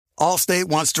Allstate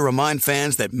wants to remind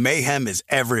fans that mayhem is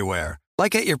everywhere,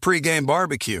 like at your pregame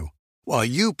barbecue. While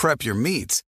you prep your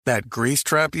meats, that grease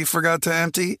trap you forgot to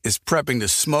empty is prepping to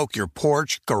smoke your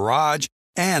porch, garage,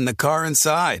 and the car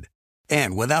inside.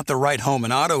 And without the right home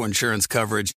and auto insurance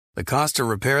coverage, the cost to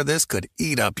repair this could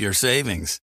eat up your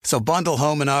savings. So bundle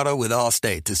home and auto with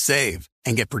Allstate to save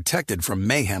and get protected from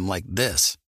mayhem like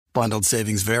this. Bundled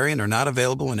savings vary and are not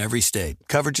available in every state.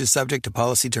 Coverage is subject to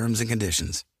policy terms and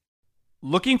conditions.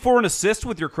 Looking for an assist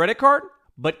with your credit card,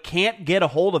 but can't get a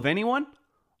hold of anyone?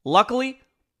 Luckily,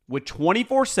 with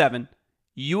 24/7,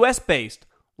 U.S.-based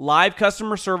live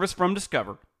customer service from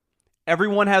Discover,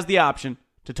 everyone has the option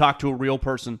to talk to a real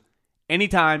person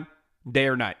anytime, day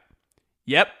or night.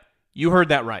 Yep, you heard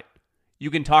that right. You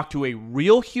can talk to a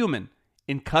real human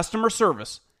in customer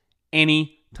service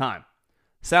anytime.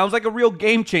 Sounds like a real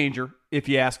game changer if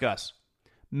you ask us.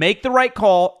 Make the right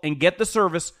call and get the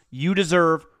service you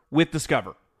deserve with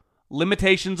Discover.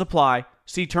 Limitations apply.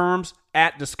 See terms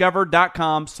at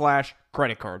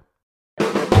discover.com/creditcard.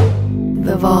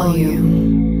 The volume.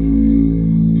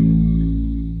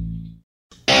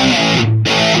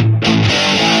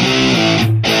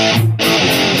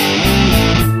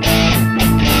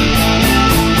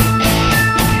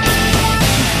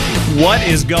 What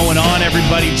is going on,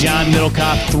 everybody? John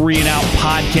Middlecoff, 3 and Out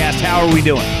podcast. How are we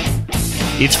doing?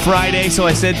 It's Friday, so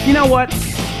I said, you know what?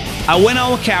 I went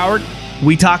on with Coward.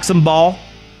 We talked some ball.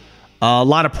 A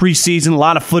lot of preseason, a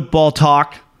lot of football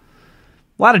talk.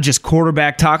 A lot of just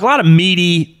quarterback talk. A lot of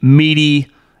meaty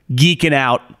geeking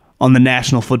out on the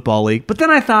National Football League. But then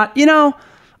I thought,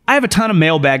 I have a ton of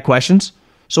mailbag questions.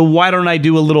 So why don't I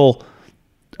do a little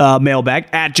mailbag?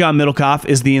 At John Middlecoff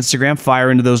is the Instagram. Fire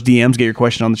into those DMs. Get your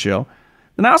question on the show.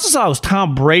 And I also saw it was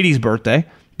Tom Brady's birthday.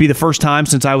 Be the first time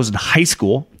since I was in high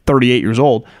school, 38 years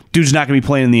old. Dude's not going to be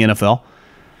playing in the NFL.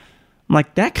 I'm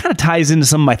like, that kind of ties into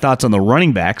some of my thoughts on the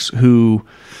running backs who...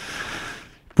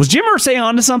 Was Jim Irsay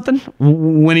onto something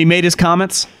when he made his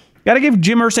comments? Got to give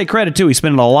Jim Irsay credit, too. He's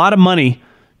spending a lot of money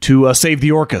to save the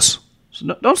Orcas.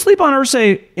 So don't sleep on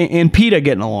Irsay and PETA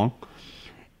getting along.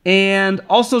 And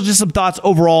also just some thoughts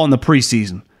overall in the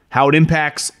preseason. How it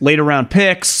impacts later round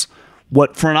picks,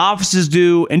 what front offices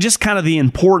do, and just kind of the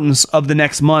importance of the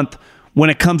next month when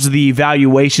it comes to the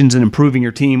evaluations and improving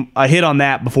your team. I hit on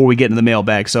that before we get into the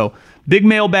mailbag. So, big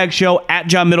mailbag show. At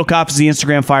John Middlecoff is the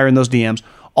Instagram. Fire in those DMs.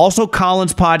 Also,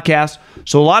 Colin's podcast.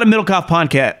 So, a lot of Middlecoff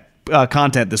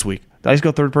content this week. Did I just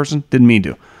go third person? Didn't mean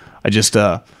to. I just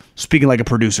speaking like a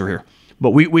producer here. But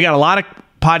we got a lot of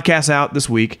podcasts out this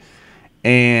week.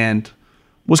 And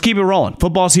let's keep it rolling.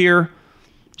 Football's here.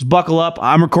 Let's buckle up.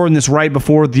 I'm recording this right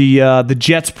before the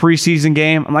Jets preseason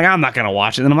game. I'm like, I'm not going to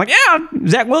watch it. And I'm like, yeah,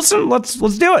 Zach Wilson, let's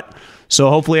do it. So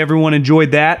hopefully everyone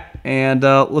enjoyed that, and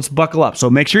let's buckle up. So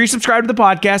make sure you subscribe to the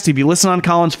podcast. If you listen on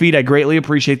Colin's feed, I greatly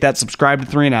appreciate that. Subscribe to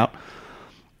 3 and Out.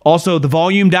 Also,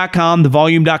 thevolume.com.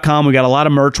 Thevolume.com. We got a lot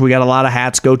of merch. We got a lot of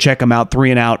hats. Go check them out. 3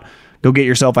 and Out. Go get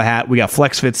yourself a hat. We got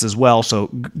Flex Fits as well, so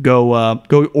go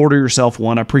order yourself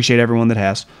one. I appreciate everyone that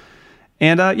has.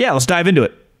 And let's dive into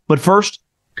it. But first,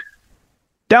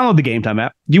 download the Game Time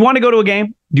app. Do you want to go to a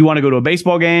game? Do you want to go to a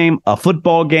baseball game, a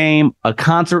football game, a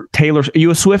concert? Taylor, are you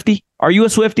a Swiftie? Are you a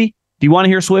Swiftie? Do you want to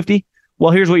hear Swiftie?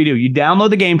 Well, here's what you do. You download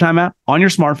the Game Time app on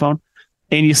your smartphone,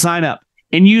 and you sign up.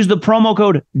 And use the promo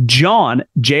code JOHN,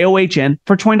 John,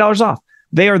 for $20 off.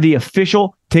 They are the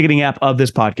official ticketing app of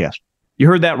this podcast. You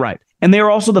heard that right. And they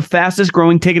are also the fastest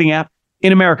growing ticketing app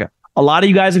in America. A lot of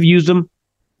you guys have used them,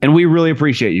 and we really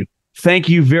appreciate you. Thank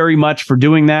you very much for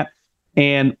doing that.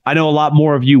 And I know a lot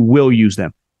more of you will use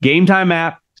them. Game Time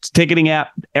app, it's a ticketing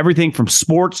app, everything from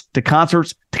sports to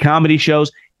concerts to comedy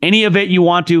shows. Any event you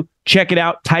want to, check it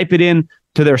out, type it in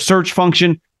to their search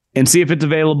function and see if it's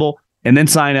available, and then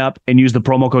sign up and use the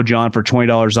promo code John for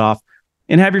 $20 off.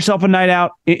 And have yourself a night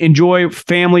out. Enjoy,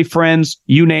 family, friends,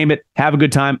 you name it. Have a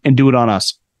good time and do it on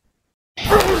us.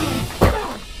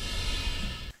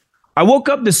 I woke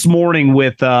up this morning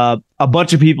with a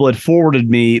bunch of people had forwarded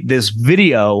me this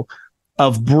video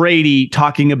of Brady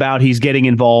talking about he's getting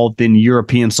involved in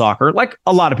European soccer, like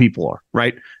a lot of people are,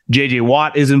 right? J.J.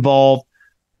 Watt is involved.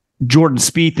 Jordan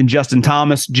Spieth and Justin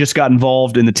Thomas just got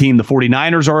involved in the team the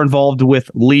 49ers are involved with.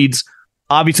 Leeds.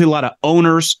 Obviously, a lot of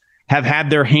owners have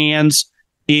had their hands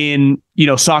in,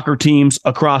 soccer teams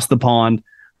across the pond.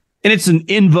 And it's an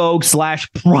in vogue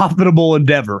 / profitable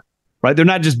endeavor, right? They're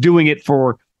not just doing it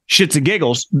for shits and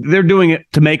giggles. They're doing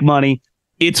it to make money.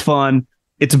 It's fun.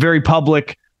 It's a very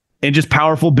public and just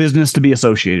powerful business to be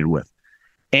associated with.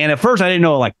 And at first I didn't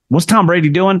know, what's Tom Brady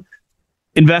doing?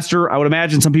 Investor. I would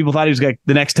imagine some people thought he was like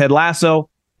the next Ted Lasso.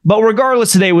 But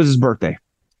regardless, today was his birthday.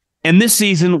 And this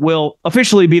season will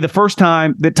officially be the first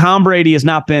time that Tom Brady has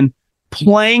not been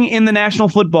playing in the National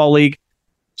Football League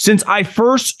since I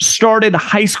first started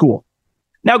high school.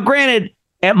 Now, granted,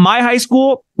 at my high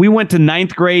school, we went to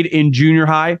 9th grade in junior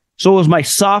high, so it was my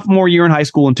sophomore year in high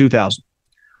school in 2000.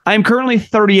 I am currently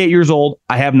 38 years old.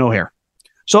 I have no hair.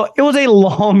 So it was a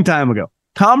long time ago.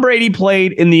 Tom Brady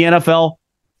played in the NFL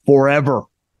forever.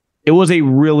 It was a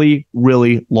really,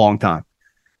 really long time.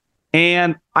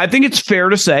 And I think it's fair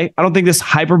to say, I don't think this is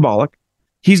hyperbolic.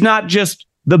 He's not just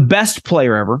the best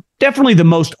player ever, definitely the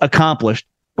most accomplished,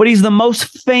 but he's the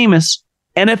most famous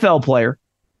NFL player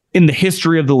in the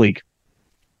history of the league.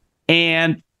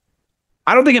 And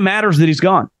I don't think it matters that he's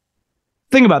gone.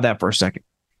 Think about that for a second.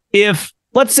 If,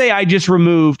 let's say I just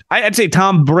removed, I'd say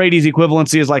Tom Brady's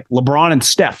equivalency is like LeBron and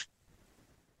Steph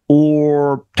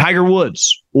or Tiger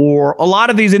Woods or a lot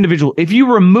of these individuals. If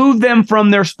you remove them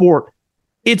from their sport,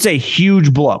 it's a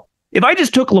huge blow. If I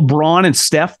just took LeBron and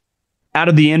Steph out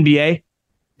of the NBA,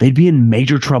 they'd be in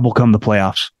major trouble come the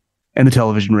playoffs and the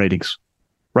television ratings,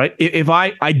 right? If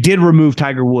I did remove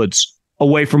Tiger Woods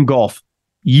away from golf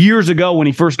years ago when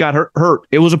he first got hurt,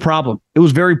 it was a problem. It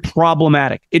was very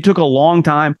problematic. It took a long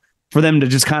time for them to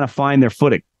just kind of find their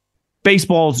footing.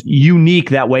 Baseball's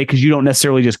unique that way because you don't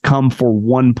necessarily just come for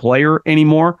one player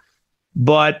anymore.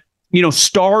 But,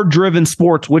 star-driven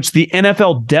sports, which the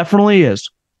NFL definitely is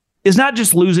not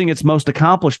just losing its most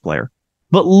accomplished player,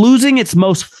 but losing its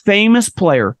most famous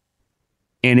player,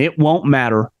 and it won't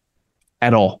matter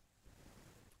at all.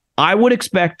 I would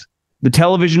expect the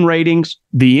television ratings,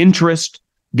 the interest,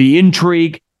 the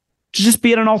intrigue to just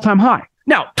be at an all-time high.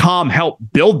 Now, Tom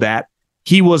helped build that.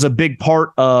 He was a big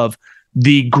part of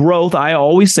the growth. I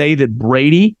always say that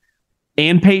Brady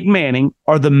and Peyton Manning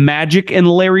are the Magic and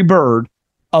Larry Bird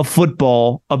of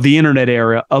football, of the internet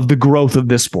era, of the growth of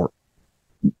this sport.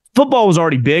 Football was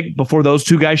already big before those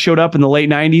two guys showed up in the late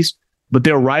 90s, but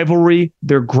their rivalry,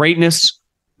 their greatness,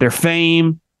 their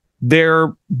fame,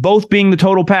 their both being the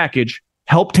total package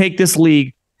helped take this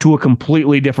league to a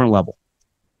completely different level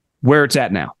where it's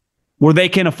at now, where they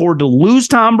can afford to lose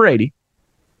Tom Brady,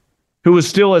 who is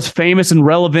still as famous and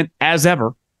relevant as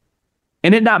ever,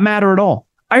 and it not matter at all.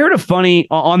 I heard a funny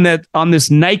on this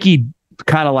Nike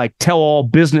kind of like tell-all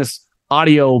business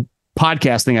audio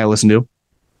podcast thing I listened to.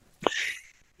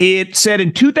 It said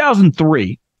in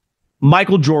 2003,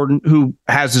 Michael Jordan, who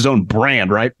has his own brand,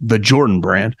 right? The Jordan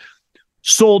brand,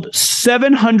 sold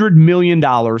 $700 million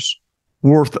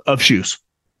worth of shoes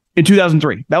in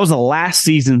 2003. That was the last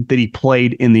season that he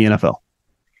played in the NFL.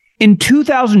 In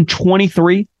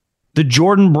 2023, the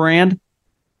Jordan brand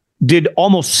did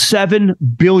almost $7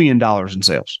 billion in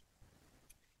sales.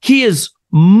 He is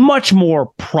much more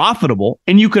profitable,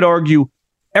 and you could argue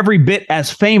every bit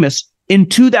as famous in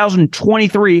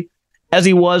 2023 as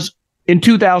he was in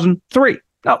 2003.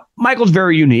 Now, Michael's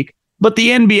very unique, but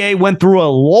the NBA went through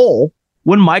a lull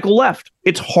when Michael left.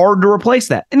 It's hard to replace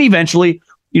that. And eventually,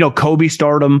 Kobe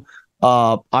stardom,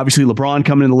 obviously LeBron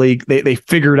coming in the league, they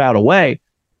figured out a way.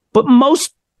 But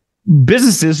most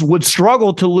businesses would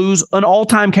struggle to lose an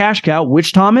all-time cash cow,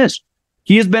 which Tom is.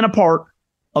 He has been a part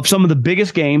of some of the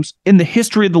biggest games in the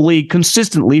history of the league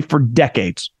consistently for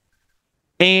decades.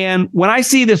 And when I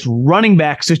see this running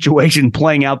back situation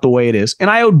playing out the way it is, and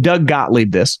I owe Doug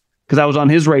Gottlieb this because I was on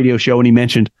his radio show and he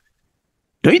mentioned,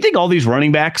 don't you think all these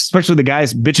running backs, especially the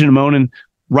guys bitching and moaning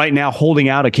right now holding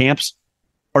out at camps,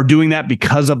 are doing that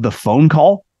because of the phone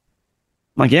call?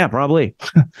 I'm like, yeah, probably.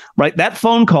 Right? That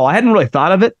phone call, I hadn't really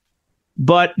thought of it,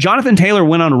 but Jonathan Taylor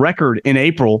went on record in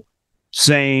April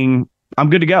saying, I'm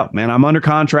good to go, man. I'm under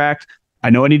contract.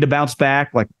 I know I need to bounce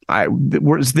back.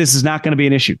 This is not going to be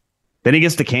an issue. Then he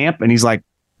gets to camp and he's like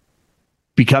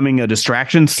becoming a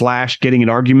distraction / getting in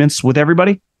arguments with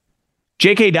everybody.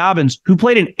 J.K. Dobbins, who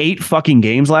played in 8 fucking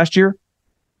games last year,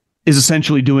 is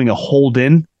essentially doing a hold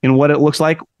in what it looks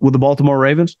like with the Baltimore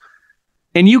Ravens.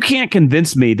 And you can't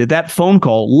convince me that phone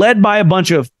call led by a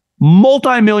bunch of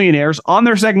multimillionaires on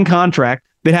their second contract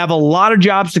that have a lot of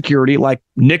job security, like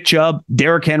Nick Chubb,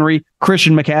 Derrick Henry,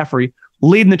 Christian McCaffrey,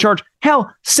 leading the charge.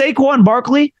 Hell, Saquon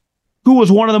Barkley, who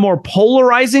was one of the more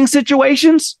polarizing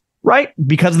situations, right?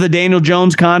 Because of the Daniel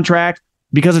Jones contract,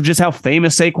 because of just how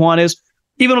famous Saquon is.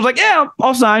 Even was like, yeah,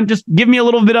 I'll sign. Just give me a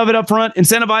little bit of it up front.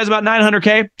 Incentivize about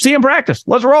 $900K. See him practice.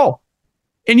 Let's roll.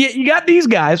 And yet you got these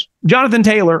guys, Jonathan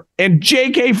Taylor and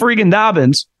J.K. freaking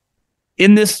Dobbins,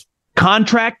 in this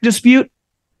contract dispute.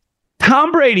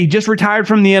 Tom Brady just retired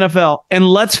from the NFL. And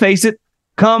let's face it,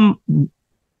 come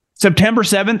September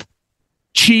 7th,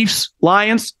 Chiefs,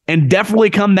 Lions, and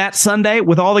definitely come that Sunday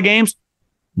with all the games,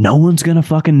 no one's going to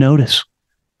fucking notice.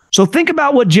 So think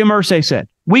about what Jim Irsay said.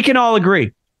 We can all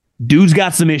agree Dude's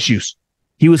got some issues.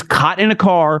 He was caught in a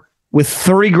car with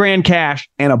 30 grand cash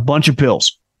and a bunch of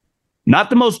pills. Not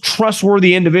the most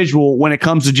trustworthy individual when it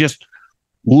comes to just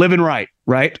living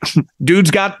right?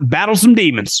 Dude's battled some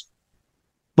demons.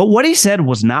 But what he said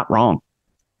was not wrong.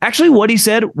 Actually, what he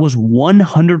said was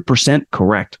 100%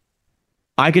 correct.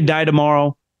 I could die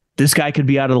tomorrow. This guy could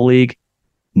be out of the league.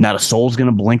 Not a soul's going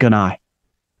to blink an eye.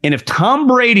 And if Tom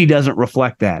Brady doesn't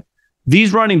reflect that,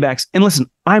 these running backs, and listen,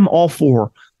 I'm all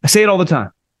for, I say it all the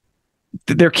time,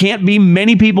 that there can't be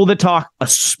many people that talk,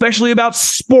 especially about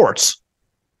sports,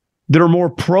 that are more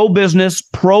pro-business,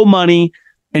 pro-money,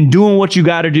 and doing what you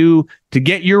got to do to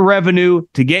get your revenue,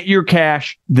 to get your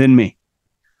cash than me.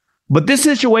 But this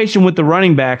situation with the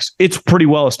running backs, it's pretty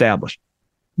well established.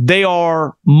 They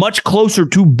are much closer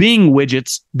to being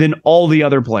widgets than all the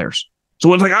other players.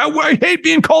 So it's like, I hate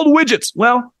being called widgets.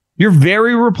 Well, you're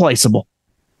very replaceable.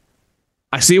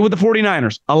 I see it with the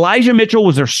 49ers. Elijah Mitchell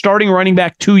was their starting running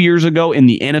back 2 years ago in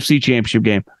the NFC Championship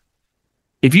game.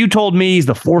 If you told me he's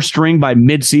the fourth string by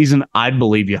midseason, I'd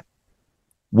believe you.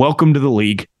 Welcome to the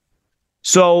league.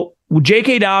 So with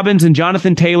J.K. Dobbins and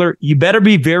Jonathan Taylor, you better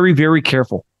be very, very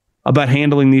careful about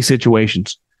handling these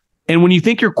situations. And when you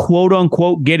think you're quote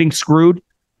unquote getting screwed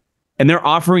and they're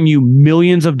offering you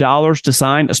millions of dollars to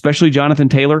sign, especially Jonathan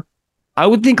Taylor, I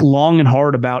would think long and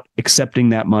hard about accepting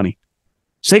that money.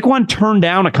 Saquon turned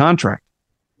down a contract.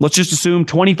 Let's just assume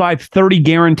 25, 30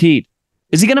 guaranteed.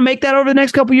 Is he going to make that over the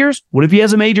next couple of years? What if he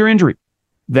has a major injury?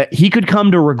 That he could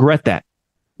come to regret that.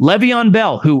 Le'Veon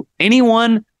Bell, who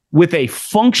anyone with a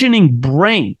functioning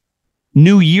brain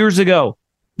knew years ago,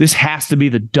 this has to be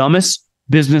the dumbest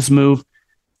business move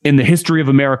in the history of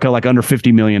America, like under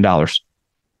 $50 million.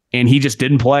 And he just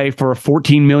didn't play for a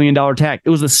 $14 million tag. It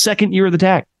was the second year of the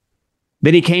tag.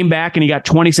 Then he came back and he got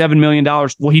 $27 million.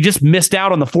 Well, he just missed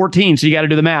out on the 14, so you got to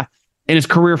do the math. And his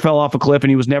career fell off a cliff and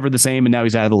he was never the same, and now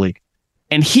he's out of the league.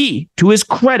 And he, to his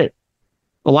credit,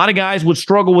 a lot of guys would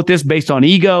struggle with this based on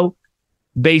ego,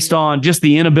 based on just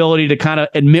the inability to kind of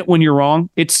admit when you're wrong.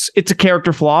 It's a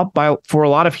character flaw for a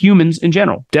lot of humans in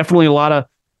general. Definitely a lot of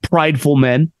prideful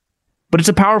men. But it's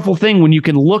a powerful thing when you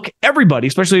can look everybody,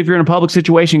 especially if you're in a public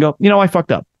situation, and go, I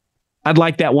fucked up. I'd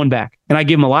like that one back. And I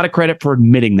give him a lot of credit for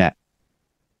admitting that.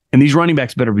 And these running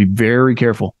backs better be very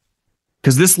careful.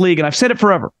 Because this league, and I've said it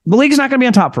forever, the league is not going to be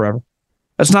on top forever.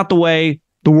 That's not the way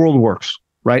the world works,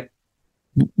 right?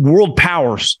 World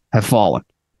powers have fallen.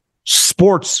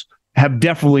 Sports have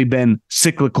definitely been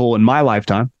cyclical in my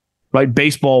lifetime, right?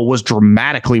 Baseball was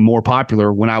dramatically more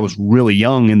popular when I was really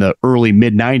young in the early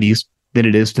mid-90s than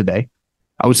it is today.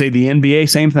 I would say the NBA,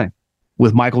 same thing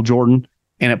with Michael Jordan.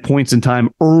 And at points in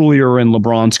time earlier in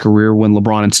LeBron's career, when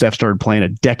LeBron and Steph started playing a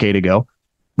decade ago,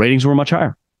 ratings were much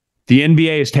higher. The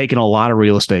NBA has taken a lot of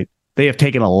real estate. They have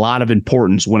taken a lot of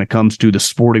importance when it comes to the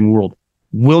sporting world.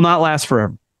 Will not last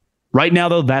forever. Right now,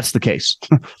 though, that's the case.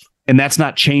 And that's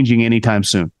not changing anytime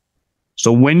soon.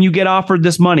 So when you get offered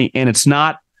this money and it's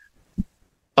not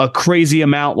a crazy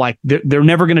amount, like they're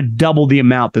never going to double the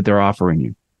amount that they're offering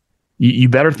you. You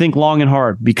better think long and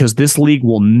hard, because this league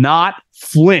will not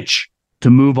flinch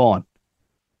to move on.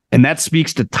 And that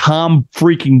speaks to Tom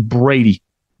freaking Brady.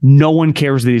 No one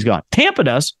cares that he's gone. Tampa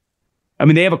does. I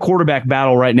mean, they have a quarterback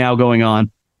battle right now going on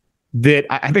that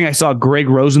I think I saw Greg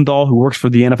Rosenthal, who works for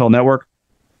the NFL Network,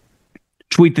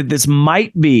 tweet that this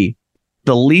might be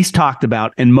the least talked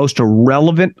about and most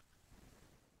irrelevant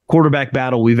quarterback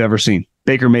battle we've ever seen.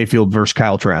 Baker Mayfield versus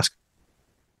Kyle Trask.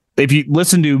 If you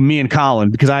listen to me and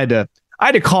Colin, because I had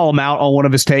to call him out on one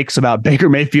of his takes about Baker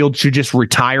Mayfield should just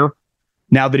retire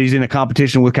now that he's in a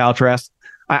competition with Kyle Trask.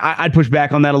 I'd push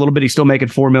back on that a little bit. He's still making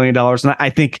 $4 million. And I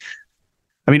think,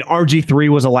 RG3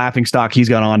 was a laughing stock. He's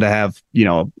gone on to have,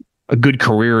 a good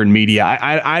career in media.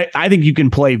 I think you can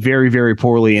play very, very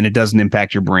poorly and it doesn't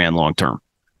impact your brand long term.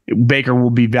 Baker will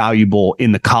be valuable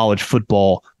in the college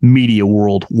football media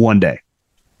world one day.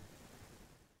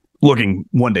 Looking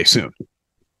one day soon.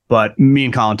 But me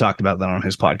and Colin talked about that on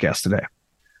his podcast today.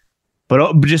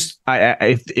 But just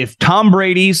if Tom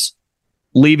Brady's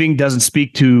leaving doesn't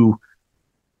speak to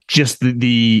just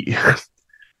the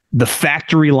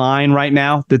factory line right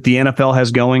now that the NFL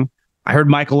has going. I heard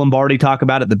Michael Lombardi talk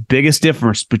about it. The biggest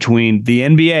difference between the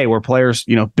NBA, where players,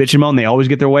 bitch and moan, they always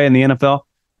get their way, in the NFL,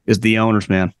 is the owners,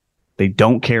 man. They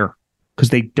don't care because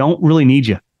they don't really need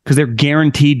you, because they're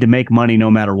guaranteed to make money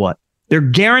no matter what. They're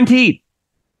guaranteed.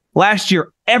 Last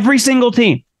year, every single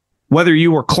team, whether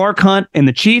you were Clark Hunt and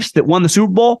the Chiefs that won the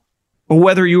Super Bowl, or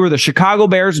whether you were the Chicago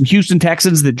Bears and Houston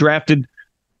Texans that drafted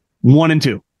 1 and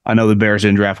 2. I know the Bears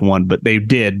didn't draft 1, but they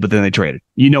did, but then they traded.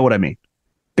 You know what I mean?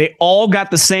 They all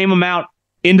got the same amount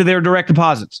into their direct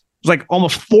deposits. It was like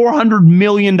almost $400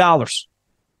 million.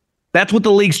 That's what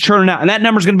the league's churning out. And that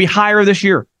number is going to be higher this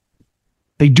year.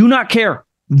 They do not care.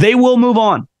 They will move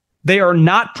on. They are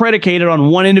not predicated on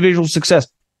one individual success.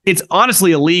 It's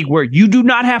honestly a league where you do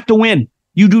not have to win.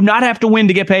 You do not have to win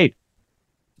to get paid.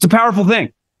 It's a powerful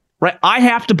thing, right? I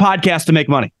have to podcast to make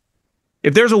money.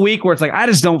 If there's a week where it's like, I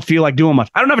just don't feel like doing much,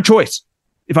 I don't have a choice.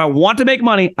 If I want to make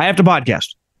money, I have to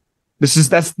podcast.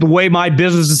 That's the way my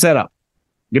business is set up.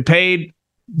 Get paid.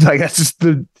 Like that's just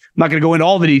I'm not going to go into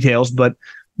all the details, but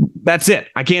that's it.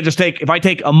 I can't just if I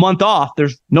take a month off,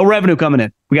 there's no revenue coming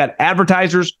in. We got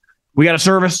advertisers, we got a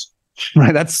service,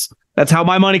 right? That's how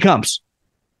my money comes,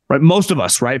 right? Most of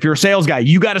us, right? If you're a sales guy,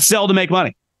 you got to sell to make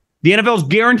money. The NFL is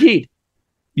guaranteed.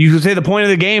 You could say the point of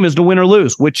the game is to win or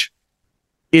lose, which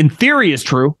in theory is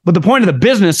true, but the point of the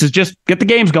business is just get the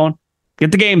games going,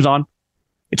 get the games on.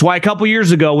 It's why a couple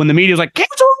years ago when the media was like,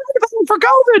 cancel everything for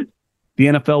COVID, the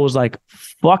NFL was like,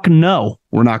 fuck no,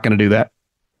 we're not going to do that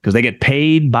because they get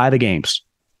paid by the games.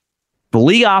 The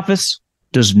league office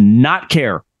does not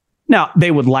care. Now,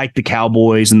 they would like the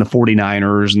Cowboys and the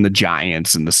 49ers and the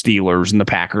Giants and the Steelers and the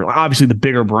Packers. Obviously, the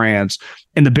bigger brands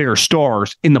and the bigger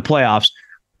stars in the playoffs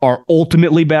are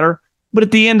ultimately better. But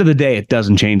at the end of the day, it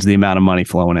doesn't change the amount of money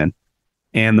flowing in.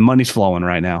 And the money's flowing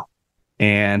right now.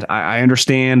 And I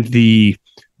understand the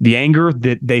anger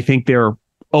that they think they're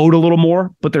owed a little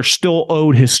more, but they're still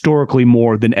owed historically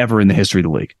more than ever in the history of the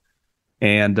league.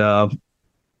 And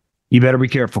you better be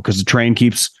careful because the train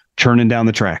keeps churning down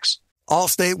the tracks.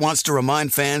 Allstate wants to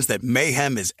remind fans that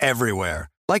mayhem is everywhere,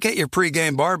 like at your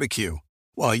pregame barbecue.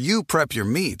 While you prep your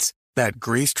meats, that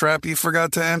grease trap you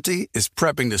forgot to empty is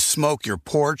prepping to smoke your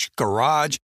porch,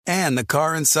 garage, and the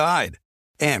car inside.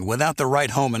 And without the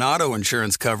right home and auto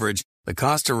insurance coverage, the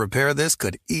cost to repair this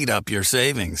could eat up your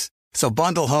savings. So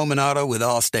bundle home and auto with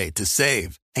Allstate to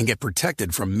save and get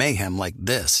protected from mayhem like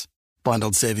this.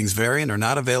 Bundled savings vary and are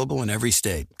not available in every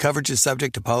state. Coverage is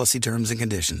subject to policy terms and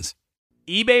conditions.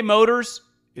 eBay Motors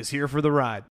is here for the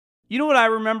ride. You know what I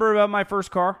remember about my first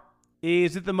car?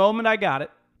 Is at the moment I got it,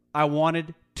 I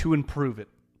wanted to improve it.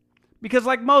 Because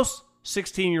like most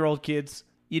 16-year-old kids,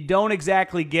 you don't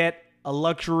exactly get a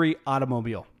luxury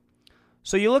automobile.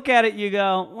 So you look at it, you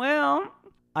go, well,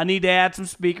 I need to add some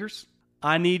speakers.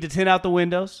 I need to tint out the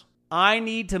windows. I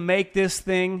need to make this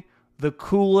thing the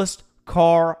coolest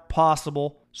car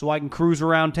possible so I can cruise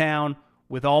around town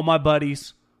with all my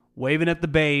buddies, waving at the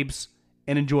babes,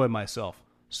 and enjoy myself.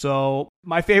 So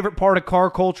my favorite part of car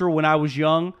culture when I was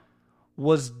young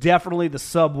was definitely the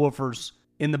subwoofers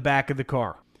in the back of the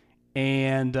car.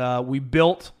 And we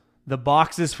built the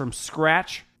boxes from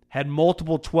scratch, had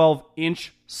multiple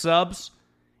 12-inch subs,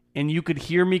 and you could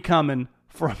hear me coming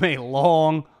from a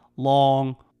long,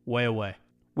 long way away.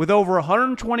 With over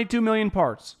 122 million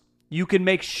parts, you can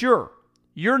make sure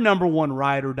your number one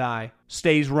ride or die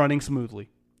stays running smoothly.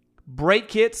 Brake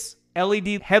kits,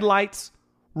 LED headlights,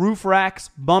 roof racks,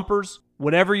 bumpers,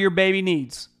 whatever your baby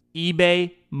needs,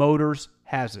 eBay Motors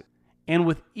has it. And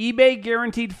with eBay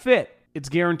Guaranteed Fit, it's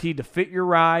guaranteed to fit your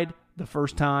ride the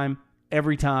first time,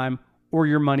 every time, or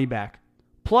your money back.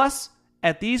 Plus,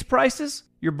 at these prices,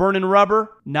 you're burning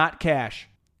rubber, not cash.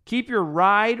 Keep your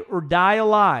ride or die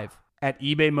alive at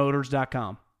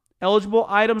ebaymotors.com. Eligible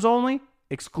items only.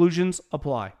 Exclusions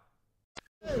apply.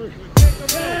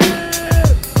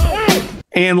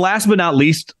 And last but not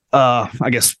least, I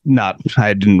guess not,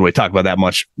 I didn't really talk about that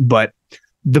much, but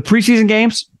the preseason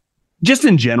games, just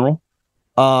in general,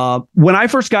 when I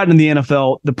first got into the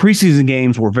NFL, the preseason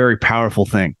games were a very powerful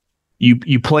thing.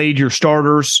 You played your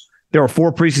starters. There were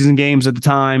 4 preseason games at the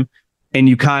time, and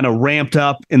you kind of ramped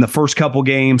up in the first couple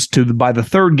games by the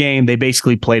third game, they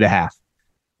basically played a half.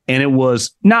 And it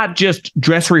was not just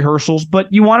dress rehearsals,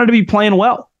 but you wanted to be playing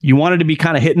well. You wanted to be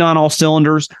kind of hitting on all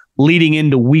cylinders leading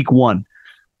into week 1.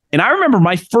 And I remember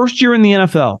my first year in the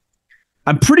NFL,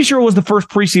 I'm pretty sure it was the first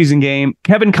preseason game.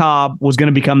 Kevin Cobb was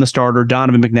going to become the starter.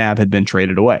 Donovan McNabb had been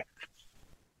traded away.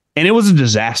 And it was a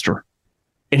disaster.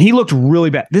 And he looked really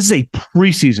bad. This is a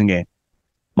preseason game.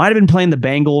 Might have been playing the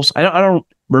Bengals. I don't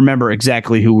remember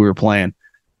exactly who we were playing.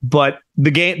 But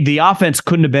the offense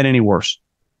couldn't have been any worse.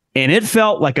 And it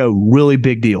felt like a really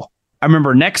big deal. I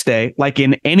remember next day, like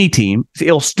in any team,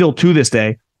 still to this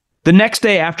day, the next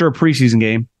day after a preseason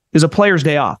game is a player's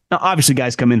day off. Now, obviously,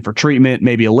 guys come in for treatment,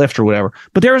 maybe a lift or whatever,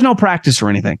 but there was no practice or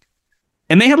anything.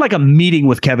 And they had like a meeting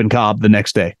with Kevin Cobb the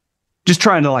next day, just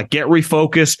trying to like get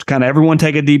refocused, kind of everyone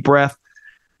take a deep breath.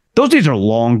 Those days are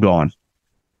long gone.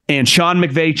 And Sean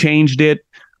McVay changed it.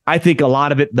 I think a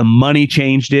lot of it, the money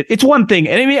changed it. It's one thing.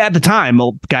 And I mean, at the time,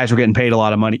 guys were getting paid a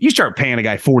lot of money. You start paying a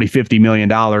guy $40, $50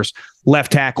 million,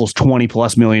 left tackles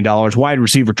 $20+ million, wide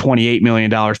receiver $28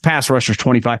 million, pass rushers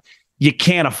 $25. You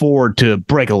can't afford to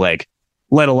break a leg,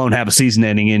 let alone have a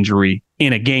season-ending injury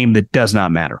in a game that does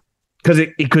not matter. Because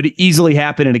it could easily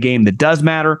happen in a game that does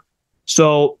matter.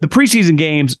 So the preseason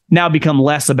games now become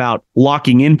less about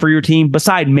locking in for your team,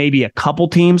 beside maybe a couple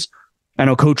teams. I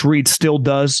know Coach Reed still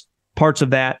does parts of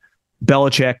that.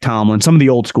 Belichick, Tomlin, some of the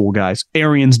old school guys.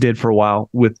 Arians did for a while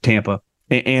with Tampa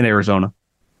and Arizona.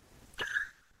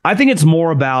 I think it's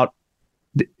more about,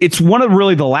 it's one of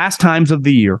really the last times of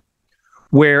the year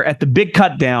where at the big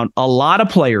cut down, a lot of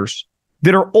players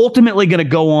that are ultimately going to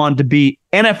go on to be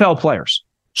NFL players,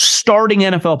 starting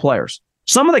NFL players.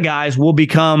 Some of the guys will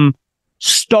become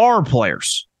star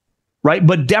players, right?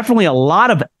 But definitely a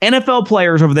lot of NFL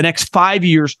players over the next 5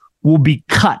 years will be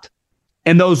cut.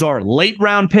 And those are late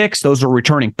round picks. Those are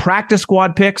returning practice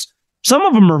squad picks. Some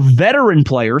of them are veteran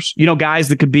players, guys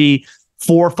that could be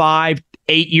 4, 5,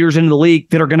 8 years into the league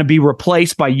that are going to be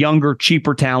replaced by younger,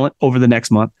 cheaper talent over the next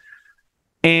month.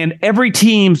 And every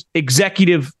team's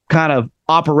executive kind of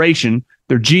operation,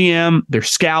 their GM, their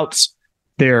scouts,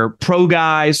 their pro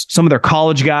guys, some of their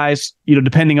college guys,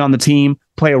 depending on the team,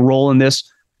 play a role in this,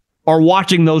 are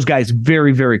watching those guys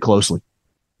very, very closely.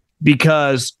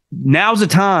 Because now's the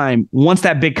time, once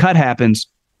that big cut happens,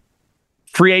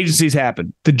 free agencies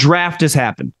happen. The draft has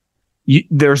happened.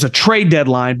 There's a trade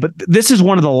deadline, but this is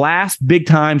one of the last big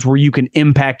times where you can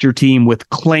impact your team with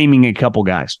claiming a couple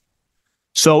guys.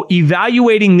 So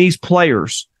evaluating these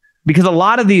players, because a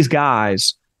lot of these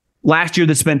guys last year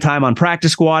that spent time on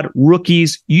practice squad,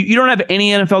 rookies, you don't have any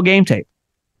NFL game tape.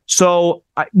 So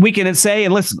we can say,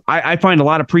 and listen, I find a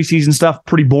lot of preseason stuff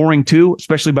pretty boring too,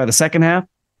 especially by the second half.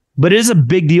 But it is a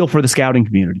big deal for the scouting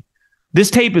community. This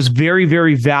tape is very,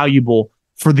 very valuable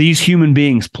for these human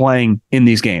beings playing in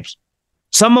these games.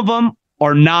 Some of them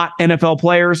are not NFL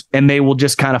players, and they will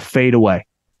just kind of fade away.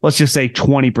 Let's just say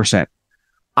 20%.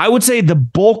 I would say the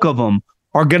bulk of them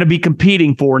are going to be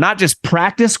competing for not just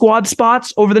practice squad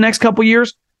spots over the next couple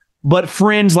years, but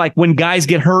fringe, like when guys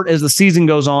get hurt as the season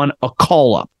goes on, a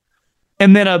call-up.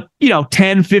 And then 10,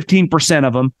 15%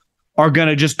 of them are going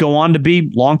to just go on to be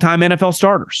longtime NFL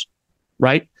starters,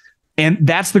 right? And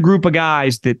that's the group of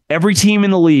guys that every team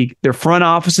in the league, their front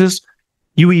offices,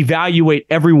 you evaluate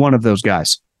every one of those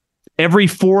guys. Every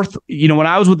fourth, when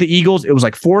I was with the Eagles, it was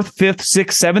like 4th, 5th,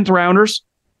 6th, 7th rounders.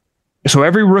 So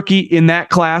every rookie in that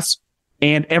class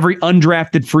and every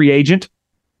undrafted free agent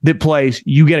that plays,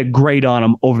 you get a grade on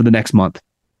them over the next month,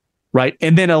 right?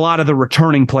 And then a lot of the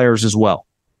returning players as well.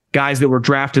 Guys that were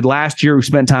drafted last year who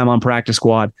spent time on practice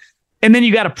squad. And then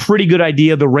you got a pretty good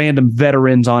idea of the random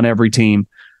veterans on every team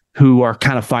who are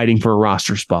kind of fighting for a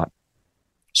roster spot.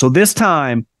 So this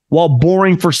time, while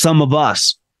boring for some of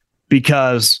us,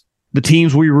 because the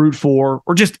teams we root for,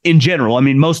 or just in general,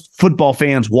 most football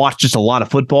fans watch just a lot of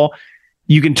football.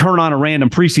 You can turn on a random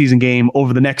preseason game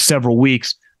over the next several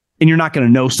weeks, and you're not going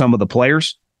to know some of the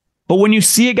players. But when you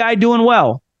see a guy doing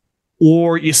well,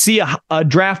 or you see a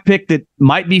draft pick that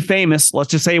might be famous, let's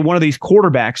just say one of these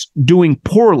quarterbacks doing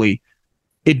poorly,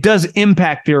 it does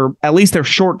impact at least their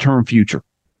short-term future,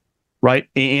 right?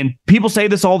 And people say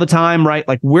this all the time, right?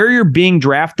 Like where you're being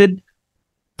drafted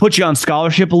puts you on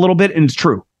scholarship a little bit, and it's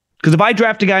true. Because if I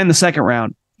draft a guy in the second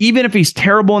round, even if he's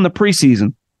terrible in the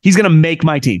preseason, he's going to make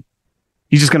my team.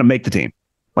 He's just going to make the team.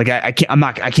 Like I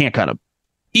can't cut him.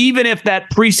 Even if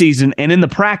that preseason and in the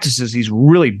practices he's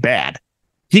really bad,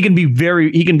 he can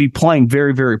be playing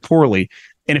very, very poorly.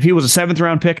 And if he was a 7th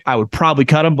round pick, I would probably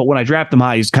cut him. But when I draft him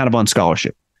high, he's kind of on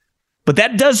scholarship. But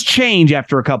that does change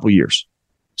after a couple years.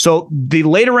 So the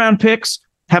later round picks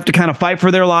have to kind of fight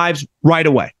for their lives right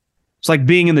away. It's like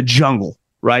being in the jungle,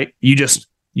 right? You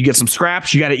get some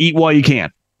scraps. You got to eat while you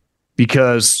can,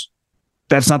 because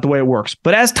that's not the way it works.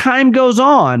 But as time goes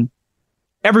on,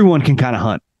 everyone can kind of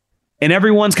hunt, and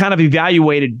everyone's kind of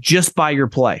evaluated just by your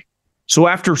play. So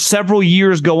after several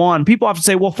years go on, people have to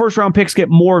say, well, first round picks get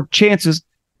more chances.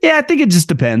 Yeah, I think it just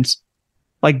depends.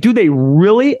 Like, do they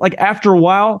really? Like after a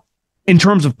while, in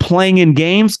terms of playing in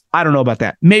games, I don't know about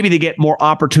that. Maybe they get more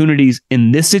opportunities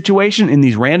in this situation, in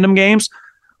these random games.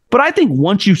 But I think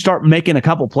once you start making a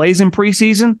couple plays in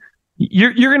preseason,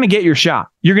 you're going to get your shot.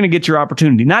 You're going to get your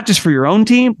opportunity, not just for your own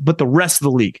team, but the rest of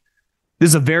the league. This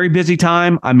is a very busy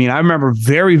time. I remember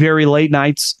very, very late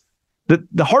nights.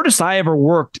 The hardest I ever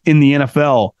worked in the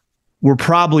NFL were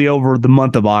probably over the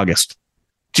month of August.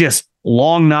 Just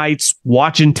long nights,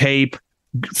 watching tape,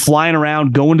 flying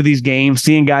around, going to these games,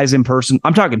 seeing guys in person.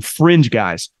 I'm talking fringe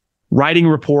guys, writing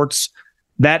reports,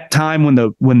 that time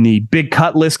when the big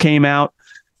cut list came out,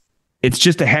 it's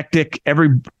just a hectic,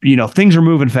 things are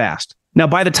moving fast. Now,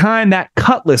 by the time that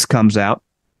cut list comes out,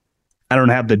 I don't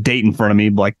have the date in front of me,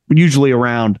 like usually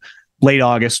around late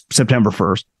August, September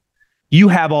 1st, you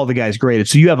have all the guys graded.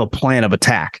 So you have a plan of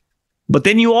attack. But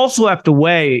then you also have to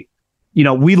weigh,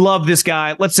 we love this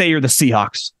guy. Let's say you're the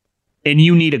Seahawks and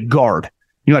you need a guard.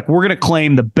 You're like, we're going to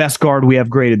claim the best guard we have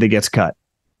graded that gets cut.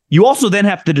 You also then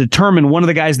have to determine one of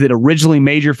the guys that originally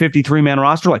made your 53-man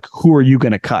roster, like, who are you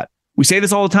going to cut? We say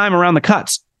this all the time around the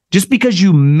cuts. Just because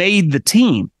you made the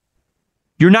team,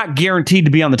 you're not guaranteed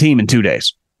to be on the team in 2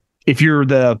 days. If you're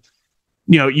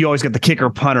you always got the kicker,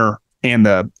 punter, and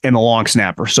the long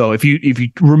snapper. So if you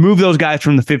remove those guys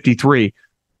from the 53,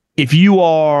 if you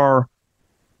are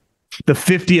the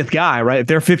 50th guy, right? If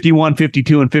they're 51,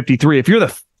 52, and 53, if you're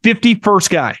the 51st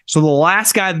guy, so the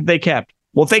last guy that they kept,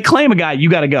 well, if they claim a guy, you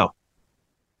got to go.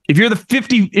 If you're the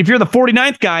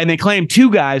 49th guy and they claim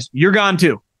 2 guys, you're gone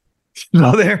too.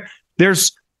 So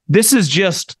this is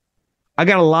just, I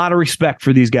got a lot of respect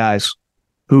for these guys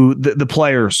who the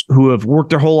players who have worked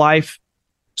their whole life,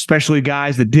 especially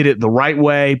guys that did it the right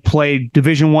way, played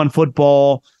Division I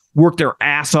football, worked their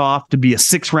ass off to be a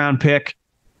 6th-round pick.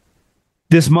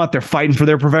 This month, they're fighting for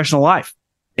their professional life.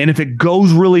 And if it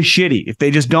goes really shitty, if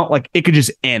they just don't, it could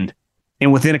just end.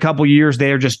 And within a couple of years,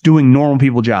 they are just doing normal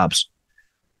people jobs.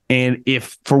 And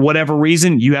if for whatever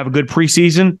reason you have a good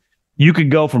preseason, you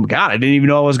could go from, God, I didn't even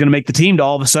know I was going to make the team, to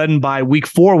all of a sudden by week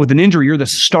 4 with an injury, you're the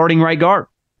starting right guard.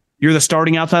 You're the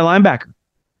starting outside linebacker.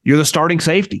 You're the starting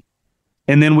safety.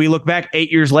 And then we look back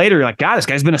 8 years later, you're like, God, this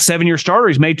guy's been a 7-year starter.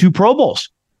 He's made 2 Pro Bowls.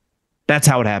 That's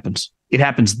how it happens. It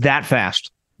happens that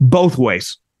fast, both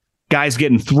ways. Guys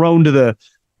getting thrown to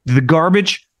the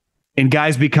garbage, and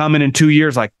guys becoming in 2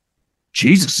 years like,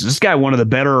 Jesus, is this guy one of the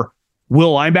better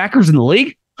will linebackers in the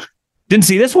league? Didn't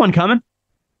see this one coming.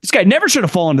 This guy never should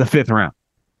have fallen to the 5th round.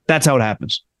 That's how it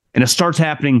happens. And it starts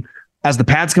happening as the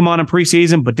pads come on in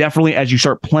preseason, but definitely as you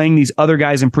start playing these other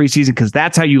guys in preseason, because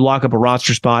that's how you lock up a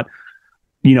roster spot,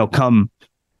 come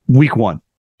week 1.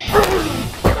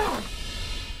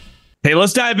 Hey,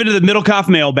 let's dive into the Middlecoff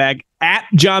mailbag. At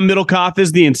John Middlecoff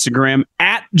is the Instagram.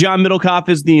 At John Middlecoff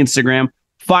is the Instagram.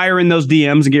 Fire in those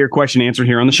DMs and get your question answered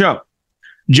here on the show.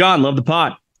 John, love the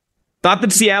pod. Thought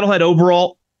that Seattle had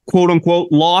overall, quote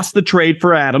unquote, lost the trade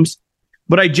for Adams,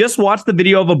 but I just watched the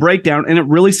video of a breakdown and it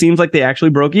really seems like they actually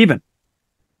broke even.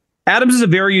 Adams is a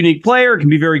very unique player, can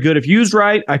be very good if used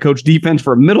right. I coach defense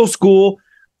for a middle school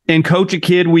and coach a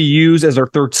kid we use as our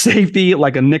third safety,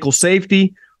 like a nickel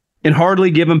safety, and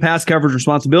hardly give him pass coverage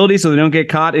responsibility so they don't get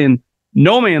caught in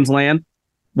no man's land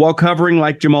while covering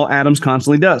like Jamal Adams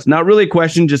constantly does. Not really a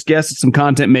question, just guess, some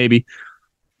content maybe.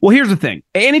 Well, here's the thing.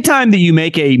 Anytime that you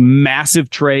make a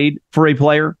massive trade for a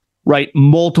player, right,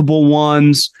 multiple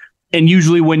ones, and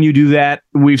usually when you do that,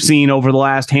 we've seen over the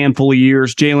last handful of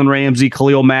years, Jalen Ramsey,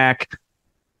 Khalil Mack,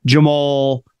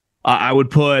 Jamal, I would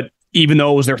put, even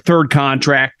though it was their 3rd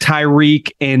contract,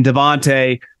 Tyreek and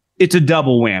Devontae, it's a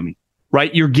double whammy,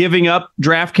 right? You're giving up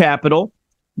draft capital,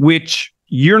 which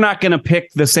you're not going to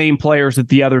pick the same players that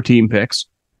the other team picks,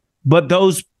 but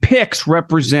those picks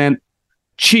represent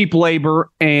cheap labor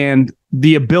and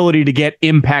the ability to get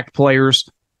impact players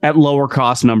at lower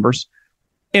cost numbers.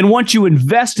 And once you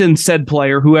invest in said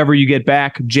player, whoever you get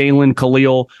back, Jalen,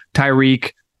 Khalil,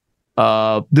 Tyreek,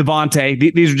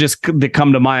 Devontae, these are just that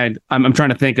come to mind. I'm trying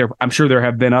to think. I'm sure there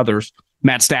have been others.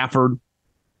 Matt Stafford.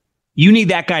 You need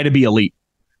that guy to be elite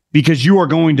because you are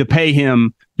going to pay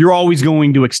him. You're always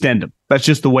going to extend him. That's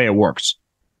just the way it works,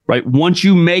 right? Once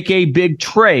you make a big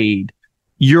trade,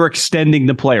 you're extending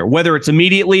the player, whether it's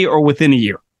immediately or within a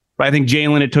year. Right? I think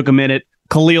Jalen, it took a minute.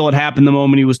 Khalil, it happened the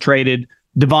moment he was traded.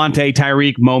 Devontae,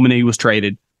 Tyreek, moment he was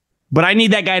traded. But I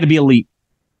need that guy to be elite.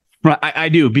 I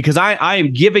do, because I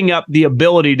am giving up the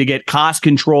ability to get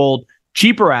cost-controlled,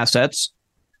 cheaper assets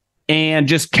and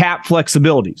just cap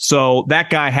flexibility. So that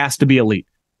guy has to be elite.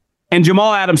 And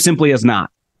Jamal Adams simply is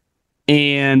not.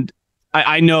 And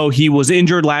I know he was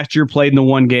injured last year, played in the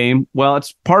one game. Well,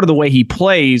 it's part of the way he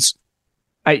plays.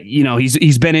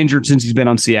 He's been injured since he's been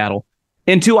on Seattle.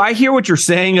 And 2, I hear what you're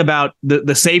saying about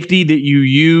the safety that you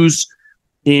use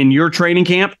in your training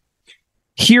camp.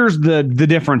 Here's the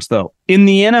difference, though. In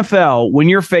the NFL, when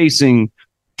you're facing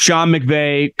Sean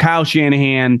McVay, Kyle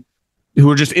Shanahan, who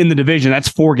are just in the division, that's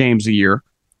 4 games a year.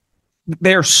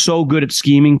 They're so good at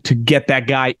scheming to get that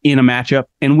guy in a matchup.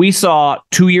 And we saw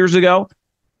 2 years ago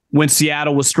when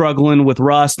Seattle was struggling with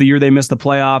Russ, the year they missed the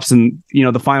playoffs and,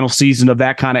 the final season of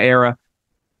that kind of era,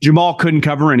 Jamal couldn't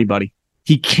cover anybody.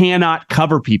 He cannot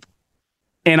cover people.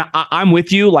 And I'm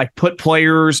with you, like put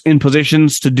players in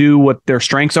positions to do what their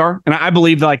strengths are. And I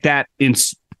believe like that in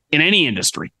any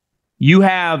industry. You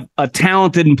have a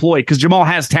talented employee, because Jamal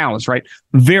has talents, right?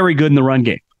 Very good in the run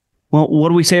game. Well, what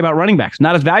do we say about running backs?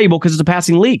 Not as valuable because it's a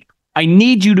passing league. I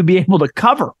need you to be able to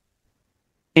cover.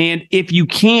 And if you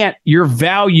can't, your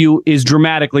value is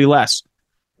dramatically less.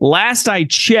 Last I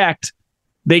checked,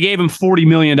 they gave him $40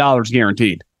 million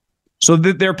guaranteed. So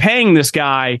they're paying this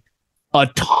guy a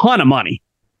ton of money,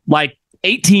 like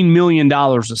 $18 million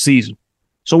a season.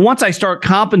 So once I start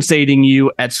compensating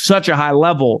you at such a high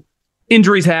level,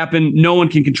 injuries happen. No one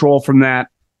can control from that.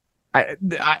 I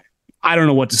don't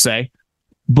know what to say,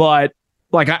 but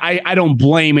like I don't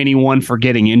blame anyone for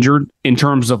getting injured in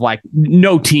terms of like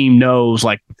no team knows,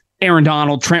 like Aaron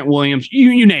Donald, Trent Williams,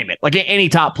 you name it. Like any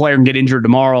top player can get injured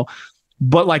tomorrow.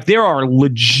 But like there are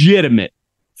legitimate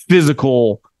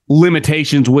physical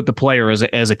limitations with the player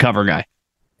as a cover guy.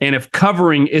 And if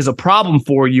covering is a problem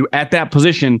for you at that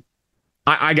position,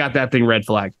 I got that thing red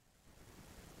flagged.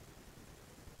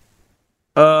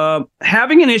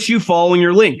 Having an issue following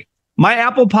your link. My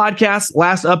Apple Podcast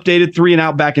last updated 3 and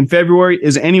Out back in February.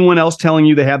 Is anyone else telling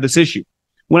you they have this issue?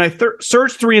 When I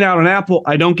search 3 and Out on Apple,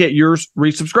 I don't get yours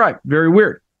resubscribed. Very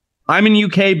weird. I'm in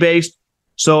UK based,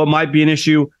 so it might be an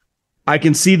issue. I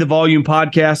can see the Volume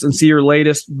podcast and see your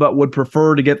latest, but would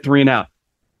prefer to get 3 and Out.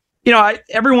 You know,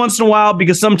 every once in a while,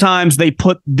 because sometimes they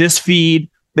put this feed,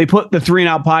 they put the 3 and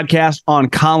Out podcast on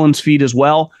Colin's feed as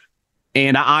well.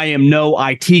 And I am no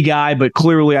IT guy, but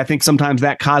clearly I think sometimes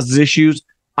that causes issues.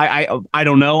 I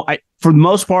don't know. For the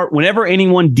most part, whenever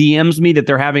anyone DMs me that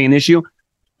they're having an issue,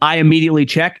 I immediately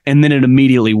check and then it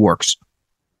immediately works.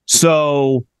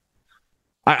 So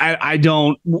I've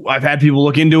had people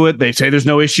look into it. They say there's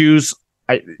no issues.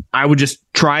 I would just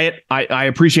try it. I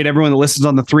appreciate everyone that listens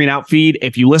on the 3 and Out feed.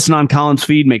 If you listen on Colin's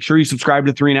feed, make sure you subscribe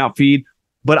to 3 and Out feed.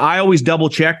 But I always double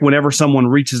check whenever someone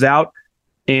reaches out,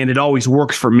 and it always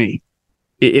works for me.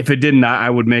 If it didn't,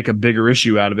 I would make a bigger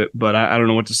issue out of it, but I don't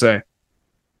know what to say.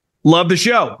 Love the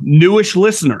show. Newish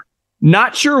listener.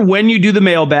 Not sure when you do the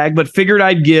mailbag, but figured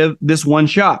I'd give this one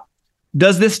shot.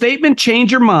 Does this statement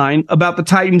change your mind about the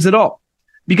Titans at all?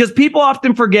 Because people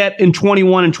often forget in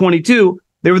 21 and 22,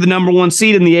 they were the number 1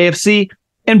 seed in the AFC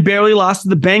and barely lost to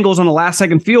the Bengals on a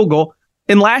last-second field goal.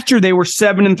 And last year, they were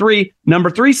 7-3,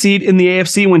 number 3 seed in the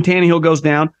AFC when Tannehill goes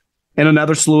down, and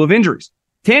another slew of injuries.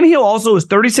 Tannehill also is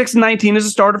 36-19 as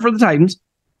a starter for the Titans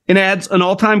and adds an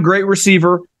all-time great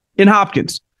receiver in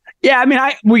Hopkins. Yeah, I mean,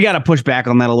 we got to push back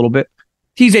on that a little bit.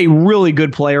 He's a really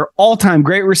good player, all-time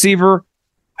great receiver.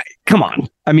 Come on.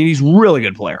 I mean, he's a really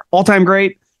good player, all-time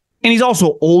great. And he's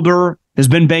also older, has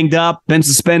been banged up, been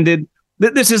suspended.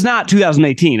 This is not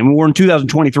 2018. I mean, we're in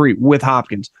 2023 with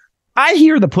Hopkins. I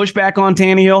hear the pushback on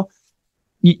Tannehill.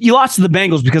 You lost to the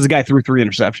Bengals because the guy threw 3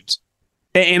 interceptions.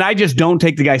 And I just don't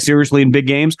take the guy seriously in big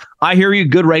games. I hear you,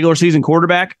 good regular season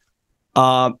quarterback.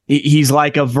 He's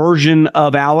like a version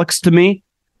of Alex to me.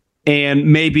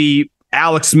 And maybe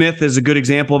Alex Smith is a good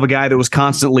example of a guy that was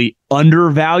constantly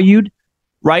undervalued,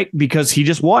 right? Because he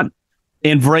just won.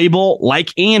 And Vrabel,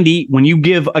 like Andy, when you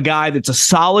give a guy that's a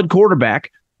solid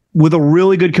quarterback with a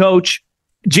really good coach,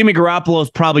 Jimmy Garoppolo is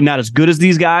probably not as good as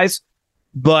these guys,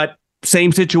 but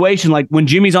same situation. Like when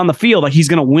Jimmy's on the field, like he's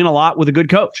going to win a lot with a good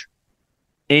coach.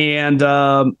 And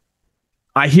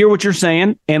I hear what you're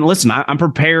saying. And listen, I'm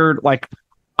prepared. Like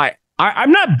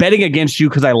I'm not betting against you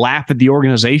because I laugh at the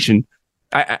organization.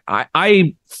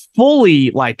 I fully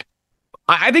like.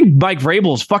 I think Mike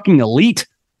Vrabel is fucking elite.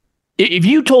 If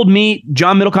you told me,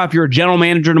 John Middlecoff, you're a general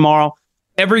manager tomorrow,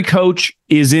 every coach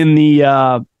is in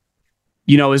the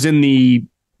is in the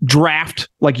draft.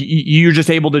 Like you're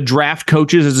just able to draft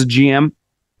coaches as a GM,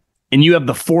 and you have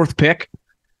the 4th pick.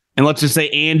 And let's just say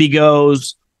Andy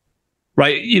goes.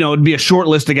 Right, it'd be a short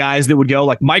list of guys that would go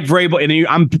like Mike Vrabel, and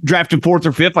I'm drafting 4th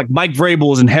or 5th. Like Mike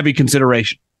Vrabel is in heavy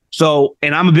consideration. So,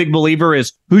 and I'm a big believer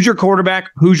is who's your quarterback,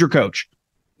 who's your coach.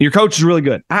 Your coach is really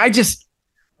good. I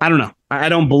don't know. I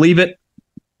don't believe it.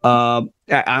 I'm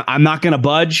not going to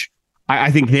budge.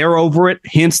 I think they're over it.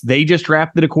 Hence, they just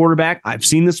drafted a quarterback. I've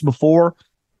seen this before.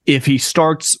 If he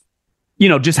starts,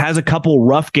 just has a couple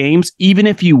rough games, even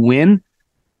if you win,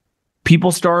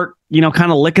 people start,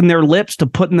 kind of licking their lips to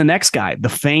put in the next guy. The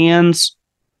fans,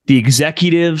 the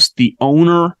executives, the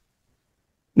owner.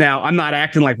 Now, I'm not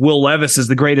acting like Will Levis is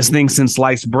the greatest thing since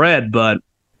sliced bread, but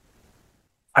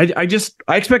I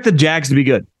expect the Jags to be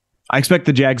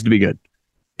good.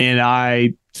 And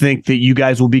I think that you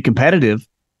guys will be competitive,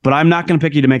 but I'm not going to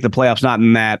pick you to make the playoffs, not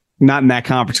in that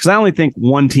conference, because I only think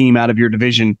one team out of your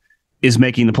division is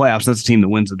making the playoffs. That's the team that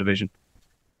wins the division.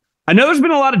 I know there's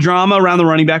been a lot of drama around the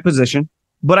running back position.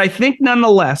 But I think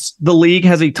nonetheless, the league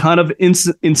has a ton of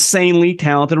insanely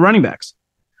talented running backs.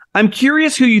 I'm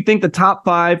curious who you think the top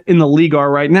 5 in the league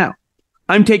are right now.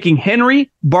 I'm taking Henry,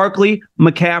 Barkley,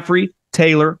 McCaffrey,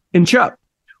 Taylor, and Chubb.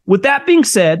 With that being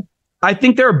said, I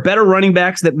think there are better running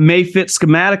backs that may fit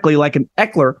schematically like an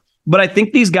Eckler, but I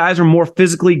think these guys are more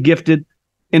physically gifted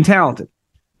and talented.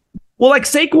 Well, like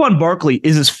Saquon Barkley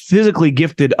is as physically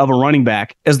gifted of a running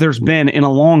back as there's been in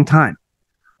a long time,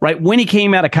 right? When he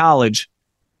came out of college,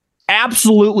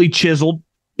 absolutely chiseled,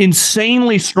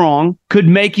 insanely strong, could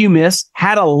make you miss,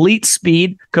 had elite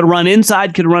speed, could run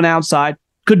inside, could run outside,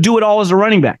 could do it all as a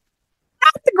running back.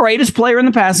 Not the greatest player in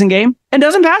the passing game and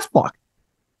doesn't pass block.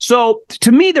 So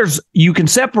to me, you can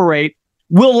separate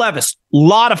Will Levis, a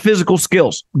lot of physical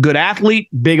skills, good athlete,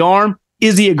 big arm.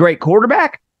 Is he a great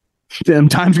quarterback?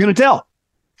 Time's going to tell,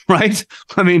 right?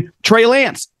 I mean, Trey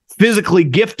Lance, physically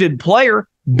gifted player,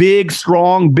 big,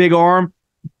 strong, big arm,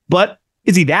 but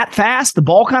is he that fast? The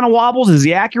ball kind of wobbles. Is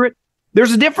he accurate?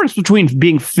 There's a difference between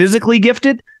being physically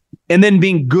gifted and then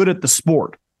being good at the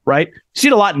sport, right? You see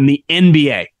it a lot in the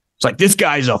NBA. It's like, this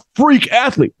guy's a freak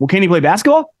athlete. Well, can he play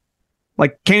basketball?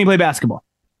 Like, can he play basketball?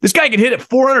 This guy can hit at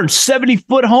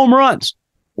 470-foot home runs.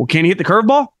 Well, can he hit the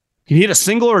curveball? Can he hit a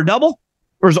single or a double?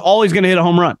 Or is always going to hit a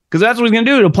home run? Because that's what he's going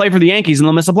to do. He'll play for the Yankees and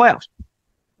they'll miss the playoffs,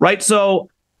 right? So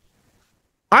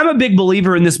I'm a big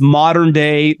believer in this modern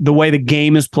day, the way the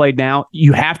game is played now.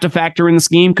 You have to factor in the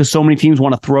scheme because so many teams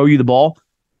want to throw you the ball.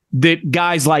 That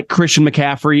guys like Christian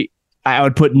McCaffrey, I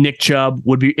would put Nick Chubb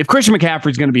would be, if Christian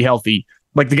McCaffrey is going to be healthy,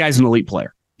 like the guy's an elite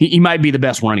player. He might be the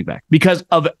best running back because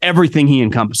of everything he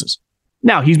encompasses.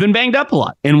 Now, he's been banged up a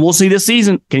lot, and we'll see this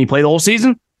season. Can he play the whole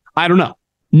season? I don't know.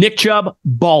 Nick Chubb,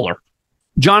 baller.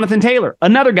 Jonathan Taylor,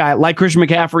 another guy like Christian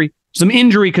McCaffrey, some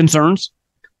injury concerns.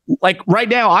 Like right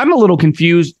now, I'm a little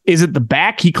confused. Is it the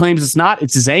back? He claims it's not.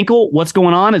 It's his ankle. What's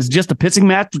going on? It's just a pissing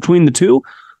match between the two.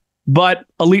 But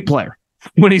elite player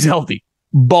when he's healthy.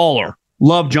 Baller.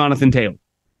 Love Jonathan Taylor.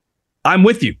 I'm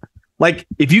with you. Like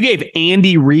if you gave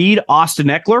Andy Reid Austin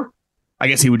Eckler, I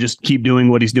guess he would just keep doing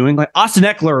what he's doing. Like Austin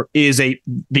Eckler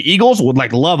the Eagles would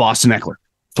like love Austin Eckler.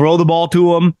 Throw the ball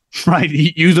to him, right?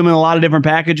 Use him in a lot of different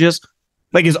packages.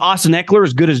 Like, is Austin Eckler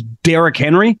as good as Derrick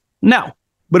Henry? No.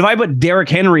 But if I put Derrick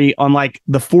Henry on like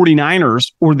the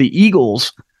 49ers or the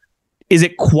Eagles, is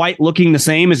it quite looking the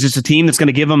same as just a team that's going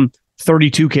to give him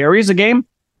 32 carries a game?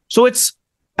 So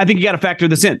I think you got to factor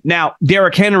this in. Now,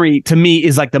 Derrick Henry to me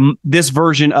is like this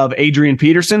version of Adrian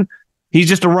Peterson. He's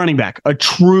just a running back, a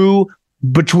true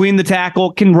between the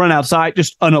tackle, can run outside,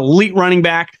 just an elite running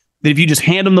back that if you just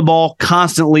hand him the ball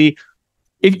constantly,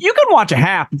 if you can watch a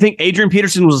half, I think Adrian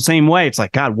Peterson was the same way. It's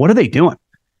like, God, what are they doing?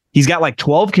 He's got like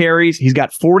 12 carries. He's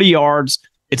got 40 yards.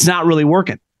 It's not really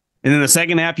working. And then the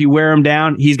second half, you wear him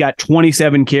down. He's got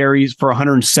 27 carries for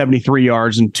 173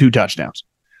 yards and 2 touchdowns.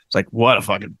 It's like, what a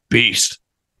fucking beast.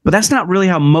 But that's not really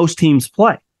how most teams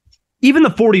play. Even the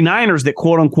 49ers that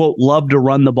quote unquote love to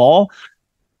run the ball,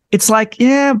 it's like,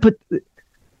 yeah, but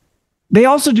they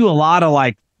also do a lot of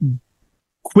like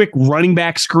quick running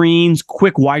back screens,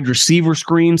 quick wide receiver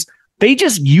screens. They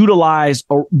just utilize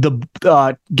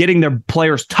getting their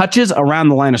players touches around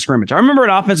the line of scrimmage. I remember an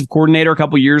offensive coordinator a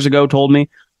couple years ago told me,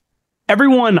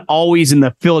 everyone always in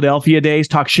the Philadelphia days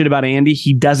talks shit about Andy.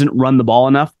 He doesn't run the ball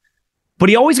enough, but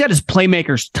he always got his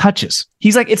playmakers touches.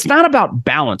 He's like, it's not about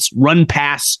balance, run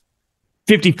pass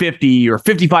 50-50 or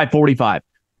 55-45.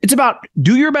 It's about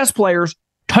do your best players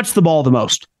touch the ball the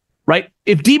most, right?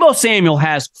 If Deebo Samuel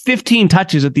has 15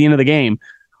 touches at the end of the game,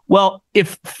 well,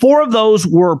 if 4 of those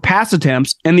were pass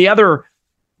attempts and the other,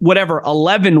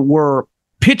 11 were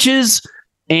pitches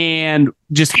and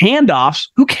just handoffs,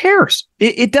 who cares?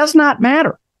 It does not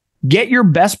matter. Get your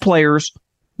best players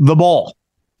the ball.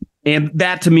 And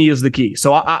that to me is the key.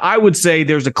 So I would say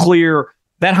there's a clear,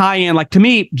 that high end, like to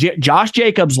me, Josh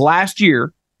Jacobs last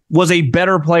year was a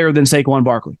better player than Saquon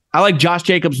Barkley. I like Josh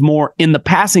Jacobs more in the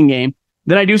passing game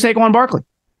than I do Saquon Barkley.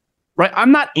 Right?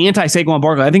 I'm not anti-Saquon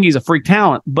Barkley. I think he's a freak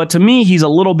talent, but to me, he's a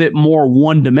little bit more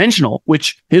one-dimensional,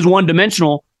 which his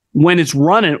one-dimensional, when it's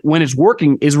running, when it's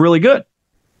working, is really good.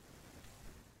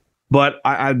 But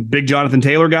I'm a big Jonathan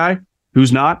Taylor guy.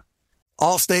 Who's not?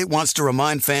 Allstate wants to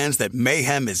remind fans that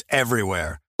mayhem is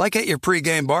everywhere, like at your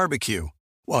pregame barbecue.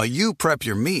 While you prep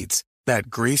your meats, that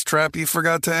grease trap you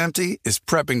forgot to empty is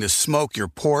prepping to smoke your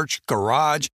porch,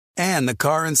 garage, and the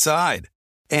car inside.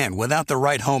 And without the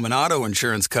right home and auto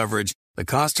insurance coverage, the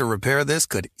cost to repair this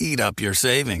could eat up your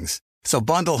savings. So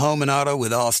bundle home and auto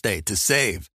with Allstate to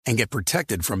save and get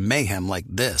protected from mayhem like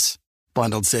this.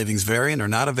 Bundled savings vary and are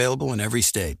not available in every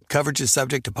state. Coverage is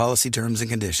subject to policy terms and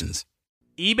conditions.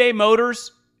 eBay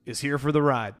Motors is here for the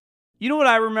ride. You know what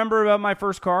I remember about my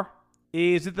first car?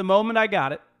 Is at the moment I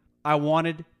got it, I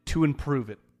wanted to improve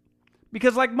it.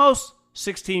 Because like most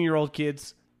 16-year-old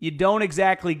kids, you don't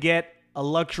exactly get a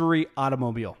luxury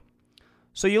automobile.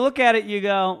 So you look at it, you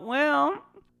go, well,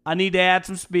 I need to add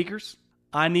some speakers.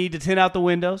 I need to tint out the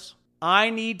windows.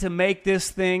 I need to make this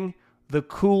thing the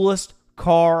coolest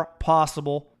car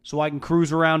possible so I can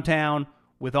cruise around town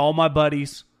with all my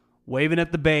buddies, waving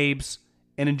at the babes,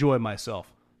 and enjoy myself.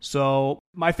 So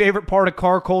my favorite part of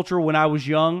car culture when I was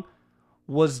young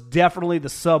was definitely the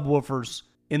subwoofers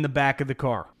in the back of the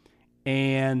car.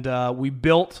 And we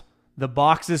built the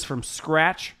boxes from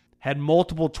scratch, had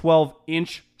multiple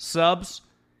 12-inch subs,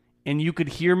 and you could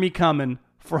hear me coming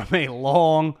from a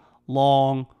long,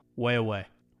 long way away.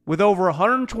 With over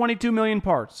 122 million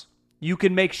parts, you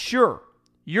can make sure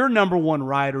your number one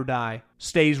ride or die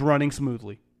stays running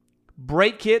smoothly.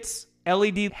 Brake kits,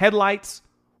 LED headlights,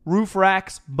 roof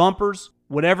racks, bumpers,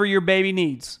 whatever your baby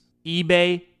needs,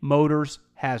 eBay Motors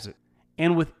has it.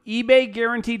 And with eBay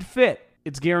Guaranteed Fit,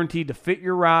 it's guaranteed to fit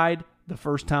your ride the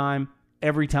first time,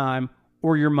 every time,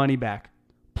 or your money back.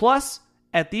 Plus,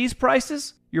 at these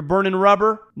prices, you're burning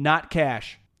rubber, not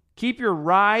cash. Keep your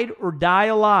ride or die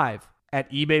alive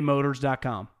at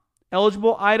ebaymotors.com.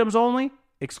 Eligible items only.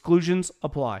 Exclusions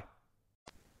apply.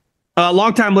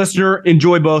 Longtime listener,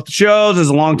 enjoy both shows. As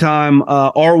a longtime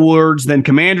R Words than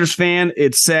Commanders fan,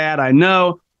 it's sad, I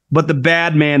know, but the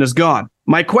bad man is gone.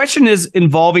 My question is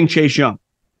involving Chase Young.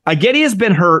 I get he has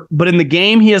been hurt, but in the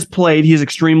game he has played, he is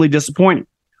extremely disappointing.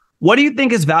 What do you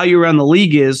think his value around the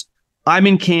league is? I'm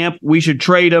in camp. We should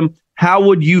trade him. How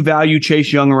would you value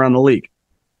Chase Young around the league?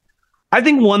 I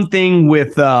think one thing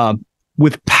with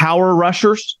power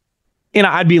rushers, and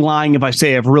I'd be lying if I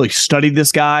say I've really studied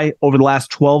this guy over the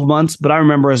last 12 months, but I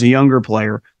remember as a younger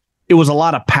player, it was a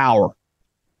lot of power.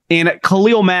 And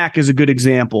Khalil Mack is a good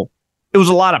example. It was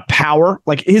a lot of power.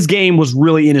 Like his game was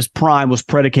really in his prime, was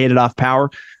predicated off power,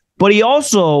 but he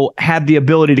also had the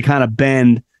ability to kind of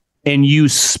bend and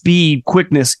use speed,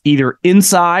 quickness, either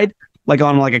inside, like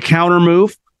on like a counter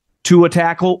move to a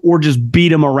tackle, or just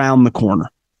beat him around the corner.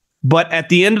 But at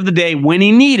the end of the day, when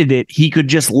he needed it, he could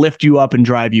just lift you up and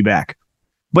drive you back.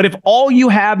 But if all you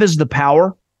have is the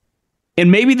power,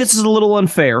 and maybe this is a little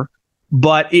unfair,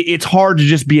 but it's hard to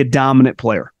just be a dominant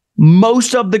player.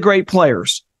 Most of the great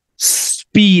players,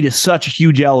 speed is such a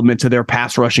huge element to their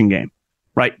pass rushing game,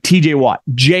 right? TJ Watt,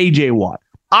 JJ Watt.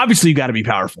 Obviously, you got to be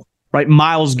powerful, right?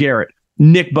 Myles Garrett,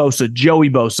 Nick Bosa, Joey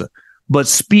Bosa. But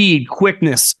speed,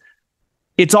 quickness,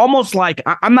 it's almost like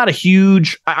I'm not a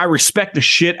huge, I respect the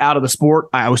shit out of the sport.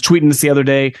 I was tweeting this the other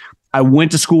day. I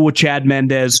went to school with Chad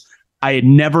Mendez. I had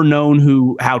never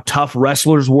known how tough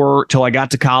wrestlers were till I got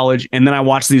to college. And then I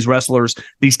watched these wrestlers,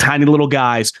 these tiny little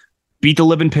guys, beat the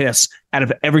living piss out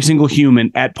of every single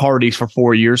human at parties for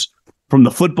 4 years. From the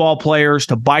football players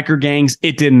to biker gangs,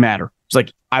 it didn't matter. It's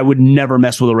like, I would never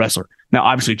mess with a wrestler. Now,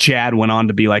 obviously, Chad went on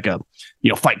to be like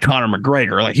fight Conor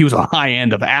McGregor. Like he was a high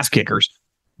end of ass kickers.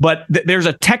 But there's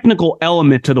a technical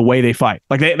element to the way they fight.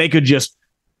 Like they could just,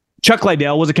 Chuck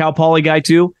Liddell was a Cal Poly guy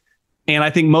too. And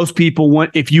I think most people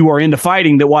if you are into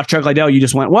fighting that watch Chuck Liddell, you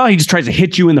just went, well, he just tries to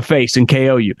hit you in the face and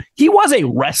KO you. He was a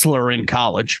wrestler in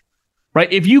college, right?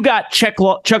 If you got Chuck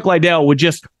Liddell with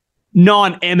just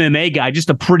non-MMA guy,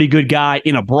 just a pretty good guy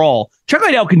in a brawl, Chuck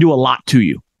Liddell can do a lot to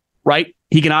you, right?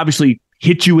 He can obviously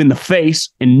hit you in the face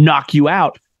and knock you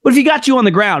out. But if he got you on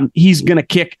the ground, he's going to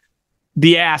kick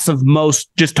the ass of most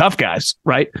just tough guys,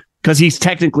 right? Because he's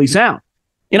technically sound.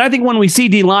 And I think when we see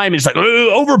D linemen, it's like,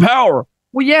 overpower.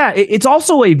 Well, yeah, it's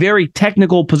also a very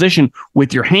technical position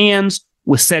with your hands,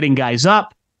 with setting guys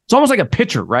up. It's almost like a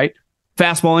pitcher, right?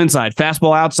 Fastball inside,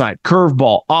 fastball outside,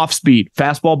 curveball, off speed,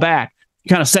 fastball back,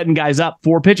 kind of setting guys up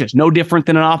 4 pitches. No different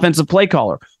than an offensive play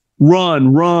caller.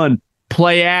 Run,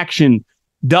 play action,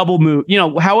 double move,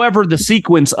 however the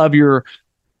sequence of your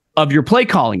play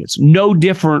calling is. No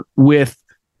different with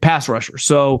pass rushers.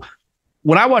 So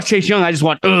when I watch Chase Young, I just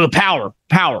want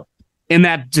power. And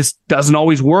that just doesn't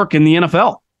always work in the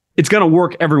NFL. It's going to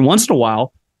work every once in a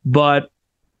while, but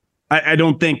I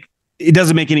don't think it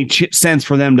doesn't make any sense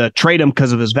for them to trade him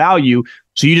because of his value.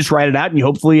 So you just write it out and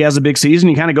hopefully he has a big season.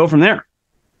 You kind of go from there.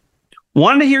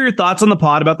 Wanted to hear your thoughts on the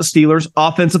pod about the Steelers'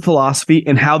 offensive philosophy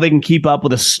and how they can keep up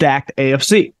with a stacked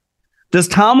AFC. Does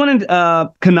Tomlin and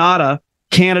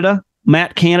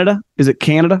Matt Canada, is it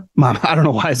Canada? I don't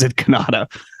know why I said Canada.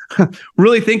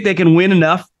 Really think they can win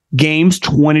enough games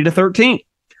 20-13?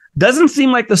 Doesn't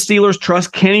seem like the Steelers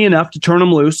trust Kenny enough to turn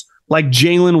him loose like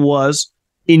Jalen was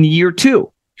in year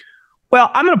 2. Well,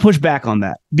 I'm going to push back on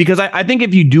that because I think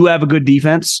if you do have a good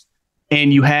defense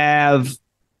and you have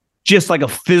just like a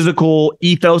physical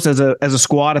ethos as a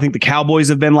squad. I think the Cowboys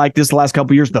have been like this the last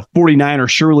couple of years. The 49ers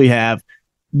surely have.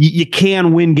 You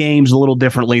can win games a little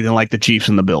differently than like the Chiefs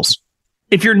and the Bills.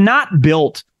 If you're not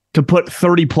built to put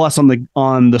 30 plus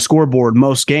on the scoreboard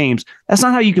most games, that's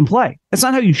not how you can play. That's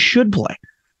not how you should play.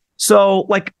 So,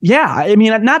 like, yeah, I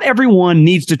mean, not everyone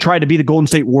needs to try to be the Golden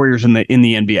State Warriors in the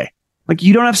NBA. Like,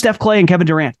 you don't have Steph Clay and Kevin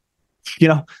Durant.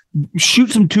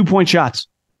 Shoot some 2-point shots.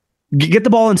 Get the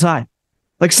ball inside.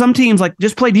 Like, some teams, like,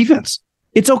 just play defense.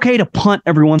 It's okay to punt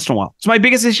every once in a while. It's my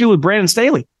biggest issue with Brandon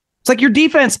Staley. It's like your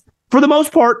defense, for the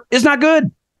most part, is not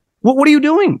good. What are you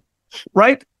doing?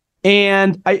 Right?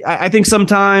 And I think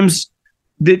sometimes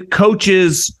that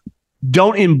coaches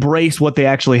don't embrace what they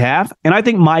actually have. And I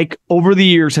think Mike, over the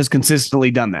years, has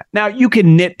consistently done that. Now, you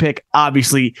can nitpick,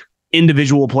 obviously,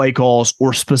 individual play calls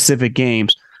or specific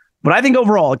games. But I think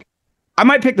overall, I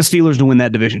might pick the Steelers to win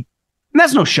that division. And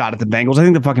that's no shot at the Bengals. I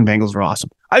think the fucking Bengals are awesome.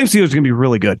 I think Steelers are going to be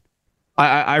really good.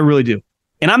 I really do.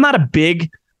 And I'm not a big,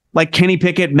 like, Kenny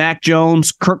Pickett, Mac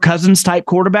Jones, Kirk Cousins type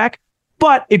quarterback.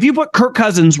 But if you put Kirk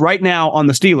Cousins right now on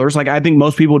the Steelers, like, I think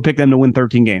most people would pick them to win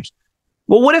 13 games.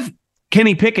 Well, what if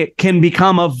Kenny Pickett can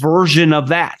become a version of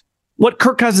that? What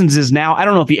Kirk Cousins is now, I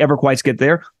don't know if he ever quite gets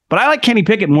there, but I like Kenny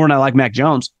Pickett more than I like Mac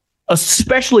Jones,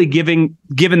 especially given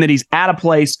that he's at a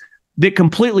place that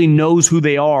completely knows who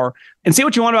they are. And say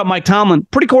what you want about Mike Tomlin,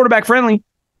 pretty quarterback friendly.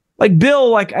 Like Bill,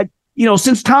 like,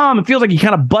 since Tom, it feels like he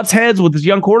kind of butts heads with this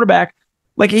young quarterback.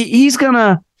 Like, he's going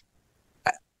to,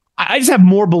 I just have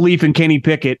more belief in Kenny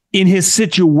Pickett in his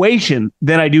situation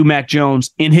than I do Mac Jones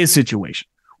in his situation,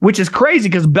 which is crazy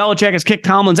because Belichick has kicked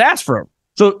Tomlin's ass for him.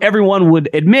 So everyone would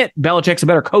admit Belichick's a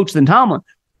better coach than Tomlin.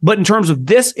 But in terms of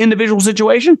this individual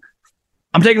situation,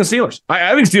 I'm taking the Steelers.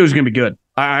 I think Steelers are going to be good.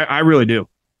 I really do.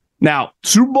 Now,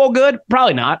 Super Bowl good?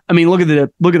 Probably not. I mean, look at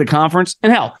the conference.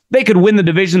 And hell, they could win the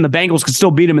division. The Bengals could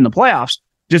still beat them in the playoffs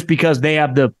just because they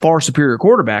have the far superior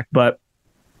quarterback. But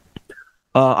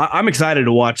I'm excited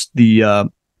to watch the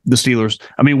Steelers.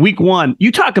 I mean, week one,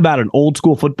 you talk about an old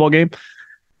school football game.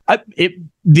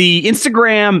 The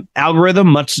Instagram algorithm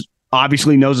much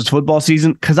obviously knows it's football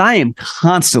season because I am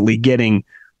constantly getting,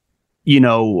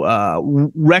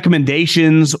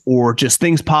 recommendations or just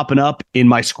things popping up in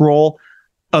my scroll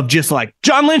of just like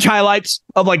John Lynch highlights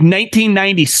of like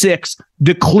 1996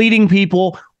 decleating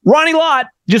people. Ronnie Lott.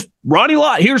 Here's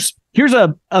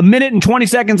a minute and 20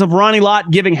 seconds of Ronnie Lott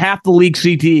giving half the league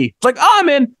CTE. It's like, oh, I'm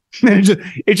in.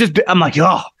 It's just I'm like,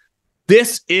 oh,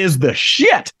 this is the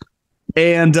shit.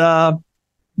 And that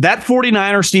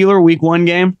 49er Steeler week one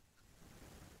game,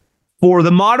 for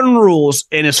the modern rules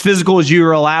and as physical as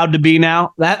you're allowed to be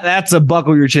now, that's a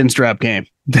buckle your chin strap game.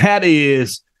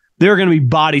 There are going to be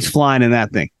bodies flying in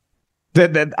that thing.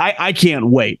 I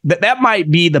can't wait. That might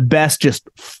be the best just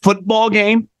football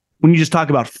game when you just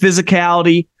talk about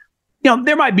physicality.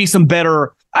 There might be some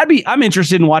better. I'm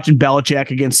interested in watching Belichick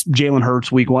against Jalen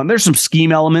Hurts week one. There's some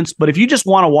scheme elements, but if you just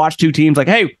want to watch two teams like,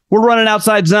 hey, we're running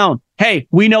outside zone. Hey,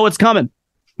 we know it's coming.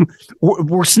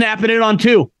 we're snapping it on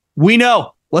two. We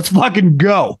know. Let's fucking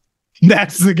go.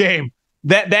 That's the game.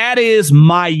 That is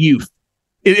my youth.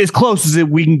 As close as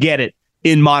we can get it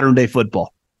in modern day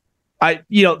football.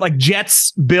 Like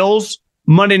Jets, Bills,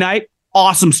 Monday night,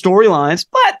 awesome storylines,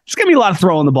 but it's going to be a lot of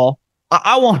throwing the ball.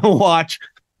 I want to watch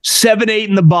 7-8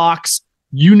 in the box.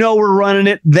 We're running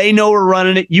it. They know we're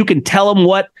running it. You can tell them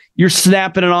what you're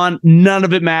snapping it on. None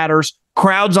of it matters.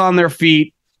 Crowds on their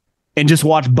feet and just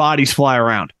watch bodies fly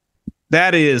around.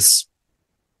 That is,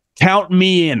 count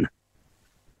me in.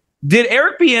 Did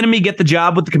Eric Bieniemy get the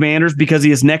job with the Commanders because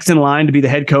he is next in line to be the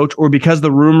head coach or because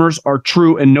the rumors are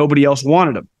true and nobody else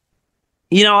wanted him?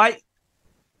 I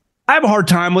have a hard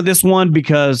time with this one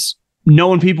because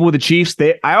knowing people with the Chiefs,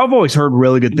 I've always heard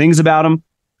really good things about him.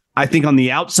 I think on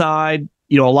the outside,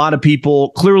 a lot of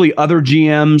people, clearly other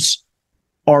GMs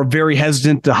are very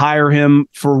hesitant to hire him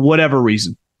for whatever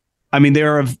reason. I mean,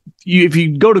 if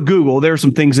you go to Google, there are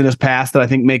some things in his past that I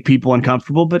think make people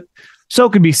uncomfortable, but so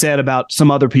could be said about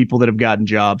some other people that have gotten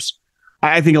jobs.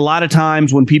 I think a lot of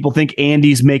times when people think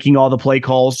Andy's making all the play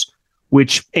calls,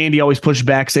 which Andy always pushes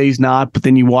back, say he's not, but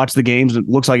then you watch the games and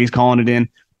it looks like he's calling it in.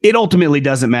 It ultimately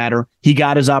doesn't matter. He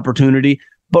got his opportunity.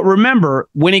 But remember,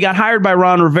 when he got hired by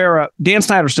Ron Rivera, Dan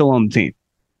Snyder still owned the team.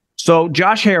 So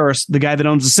Josh Harris, the guy that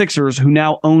owns the Sixers, who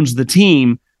now owns the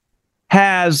team,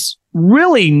 has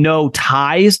really no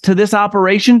ties to this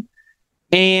operation.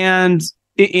 And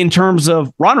in terms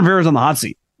of Ron Rivera's on the hot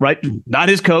seat, right? Not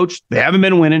his coach. They haven't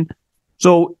been winning.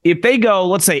 So if they go,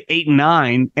 let's say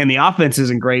 8-9 and the offense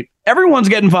isn't great, everyone's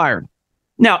getting fired.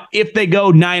 Now, if they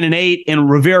go 9-8 and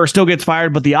Rivera still gets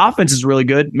fired, but the offense is really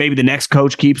good, maybe the next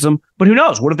coach keeps him. But who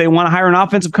knows? What if they want to hire an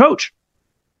offensive coach?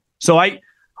 So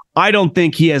I don't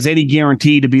think he has any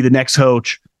guarantee to be the next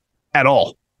coach at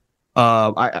all.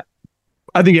 I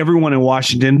think everyone in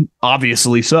Washington,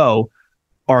 obviously so,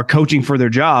 are coaching for their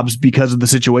jobs because of the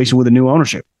situation with the new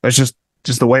ownership. That's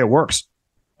just the way it works.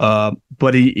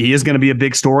 But he is going to be a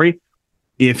big story.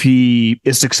 If he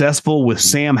is successful with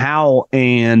Sam Howell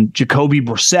and Jacoby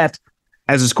Brissett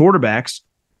as his quarterbacks,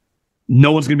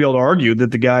 no one's going to be able to argue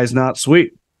that the guy's not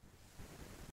sweet.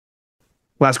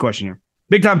 Last question here.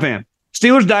 Big time fan.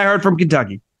 Steelers diehard from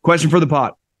Kentucky. Question for the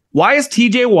pod. Why is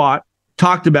TJ Watt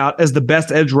talked about as the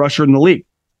best edge rusher in the league?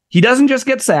 He doesn't just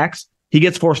get sacks. He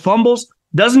gets forced fumbles.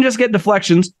 Doesn't just get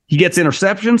deflections. He gets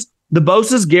interceptions. The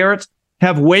Bosa's, Garrett's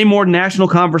have way more national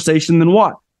conversation than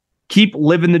Watt. Keep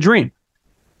living the dream.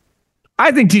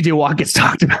 I think TJ Watt gets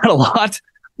talked about a lot.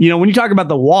 When you talk about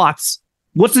the Watts,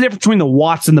 what's the difference between the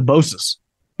Watts and the Bosa's?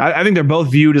 I think they're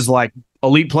both viewed as like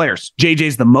elite players.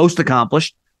 JJ's the most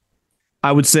accomplished.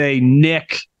 I would say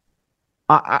Nick.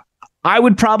 I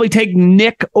would probably take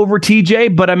Nick over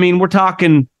TJ, but I mean, we're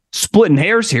talking splitting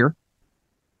hairs here.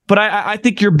 But I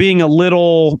think you're being a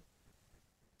little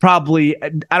probably,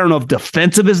 I don't know if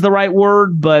defensive is the right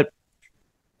word, but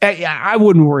I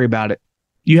wouldn't worry about it.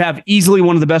 You have easily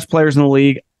one of the best players in the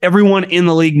league. Everyone in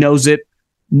the league knows it.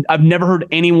 I've never heard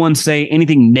anyone say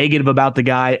anything negative about the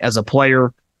guy as a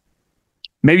player.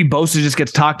 Maybe Bosa just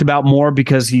gets talked about more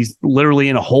because he's literally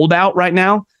in a holdout right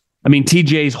now. I mean,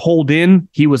 TJ's holed in.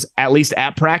 He was at least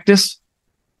at practice.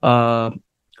 I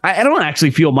don't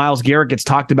actually feel Myles Garrett gets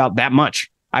talked about that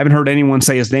much. I haven't heard anyone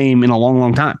say his name in a long,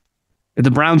 long time. If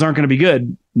the Browns aren't going to be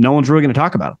good, no one's really going to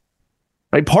talk about him.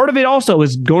 Right? Part of it also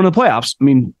is going to the playoffs. I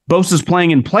mean, Bosa's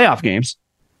playing in playoff games.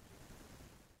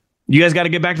 You guys got to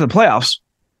get back to the playoffs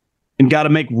and got to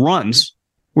make runs.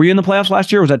 Were you in the playoffs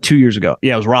last year, or was that 2 years ago?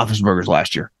 Yeah, it was Roethlisberger's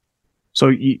last year. So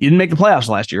you didn't make the playoffs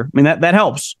last year. I mean, that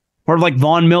helps. Part of like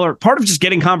Von Miller, part of just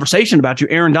getting conversation about you.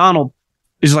 Aaron Donald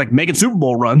is like making Super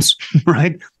Bowl runs,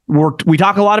 right? We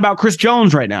talk a lot about Chris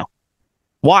Jones right now.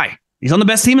 Why? He's on the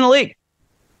best team in the league.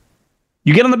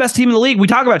 You get on the best team in the league, we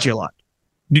talk about you a lot.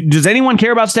 Does anyone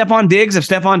care about Stephon Diggs if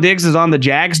Stephon Diggs is on the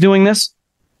Jags doing this?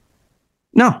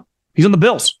 No. He's on the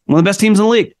Bills, one of the best teams in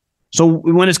the league. So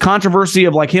when it's controversy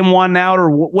of like him wanting out or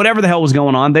whatever the hell was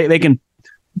going on, they can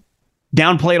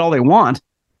downplay it all they want,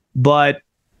 but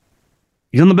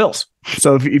he's on the Bills.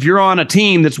 So if you're on a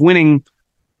team that's winning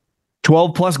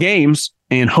 12 plus games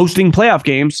and hosting playoff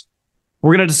games,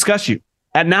 we're going to discuss you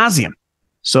ad nauseum.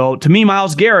 So to me,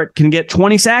 Myles Garrett can get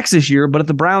 20 sacks this year, but if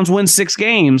the Browns win 6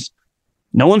 games,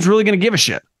 no one's really going to give a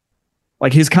shit.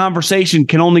 Like his conversation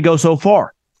can only go so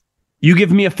far. You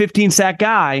give me a 15-sack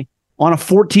guy on a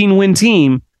 14-win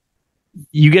team,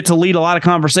 you get to lead a lot of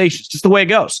conversations. Just the way it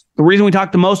goes. The reason we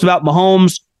talk the most about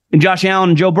Mahomes and Josh Allen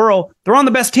and Joe Burrow, they're on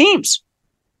the best teams.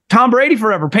 Tom Brady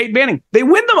forever, Peyton Manning, they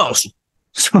win the most.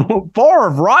 So Favre,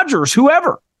 Rodgers,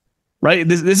 whoever, right?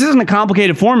 This isn't a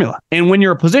complicated formula. And when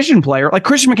you're a position player, like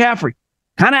Christian McCaffrey,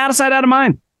 kind of out of sight, out of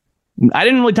mind. I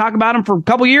didn't really talk about him for a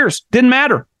couple years. Didn't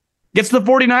matter. Gets to the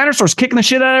 49ers, starts kicking the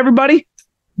shit out of everybody,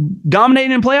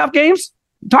 dominating in playoff games.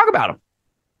 Talk about him.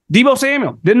 Deebo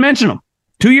Samuel, didn't mention him.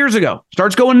 2 years ago,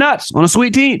 starts going nuts on a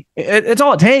sweet team. It's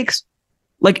all it takes.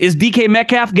 Like, is DK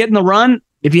Metcalf getting the run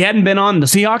if he hadn't been on the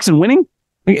Seahawks and winning?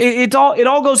 It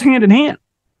all goes hand in hand,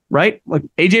 right? Like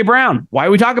AJ Brown, why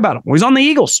do we talk about him? Well, he's on the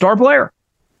Eagles, star player.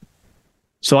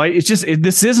 So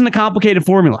this isn't a complicated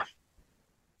formula.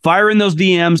 Fire in those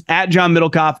DMs at John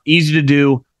Middlecoff. Easy to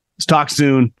do. Let's talk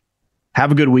soon.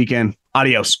 Have a good weekend.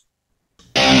 Adios.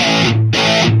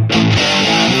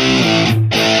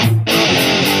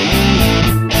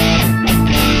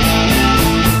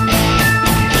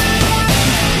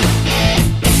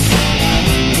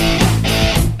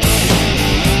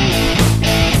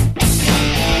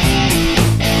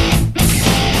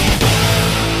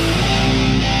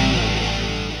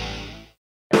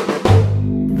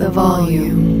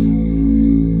 Volume.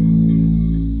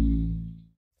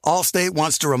 Allstate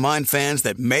wants to remind fans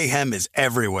that mayhem is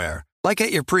everywhere, like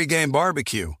at your pregame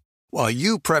barbecue. While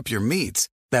you prep your meats,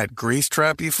 that grease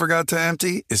trap you forgot to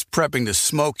empty is prepping to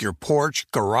smoke your porch,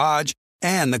 garage,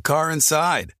 and the car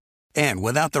inside. And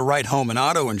without the right home and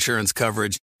auto insurance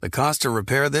coverage, the cost to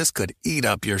repair this could eat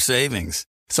up your savings.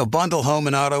 So bundle home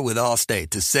and auto with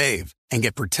Allstate to save and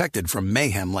get protected from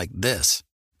mayhem like this.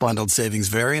 Bundled savings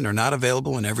vary and are not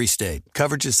available in every state.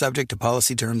 Coverage is subject to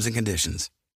policy terms and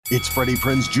conditions. It's Freddie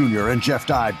Prinze Jr. and Jeff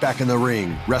Dye back in the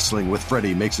ring. Wrestling with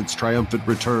Freddie makes its triumphant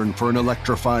return for an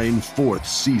electrifying 4th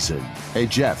season. Hey,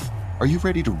 Jeff, Are you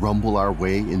ready to rumble our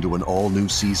way into an all-new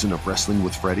season of Wrestling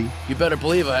with Freddie? You better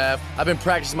believe I have. I've been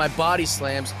practicing my body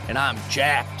slams, and I'm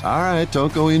jacked. All right,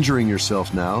 don't go injuring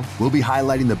yourself now. We'll be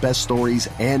highlighting the best stories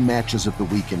and matches of the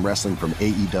week in wrestling from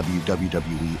AEW,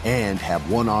 WWE, and have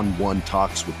one-on-one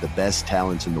talks with the best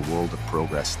talents in the world of pro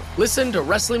wrestling. Listen to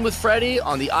Wrestling with Freddie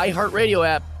on the iHeartRadio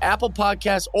app, Apple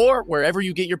Podcasts, or wherever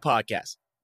you get your podcasts.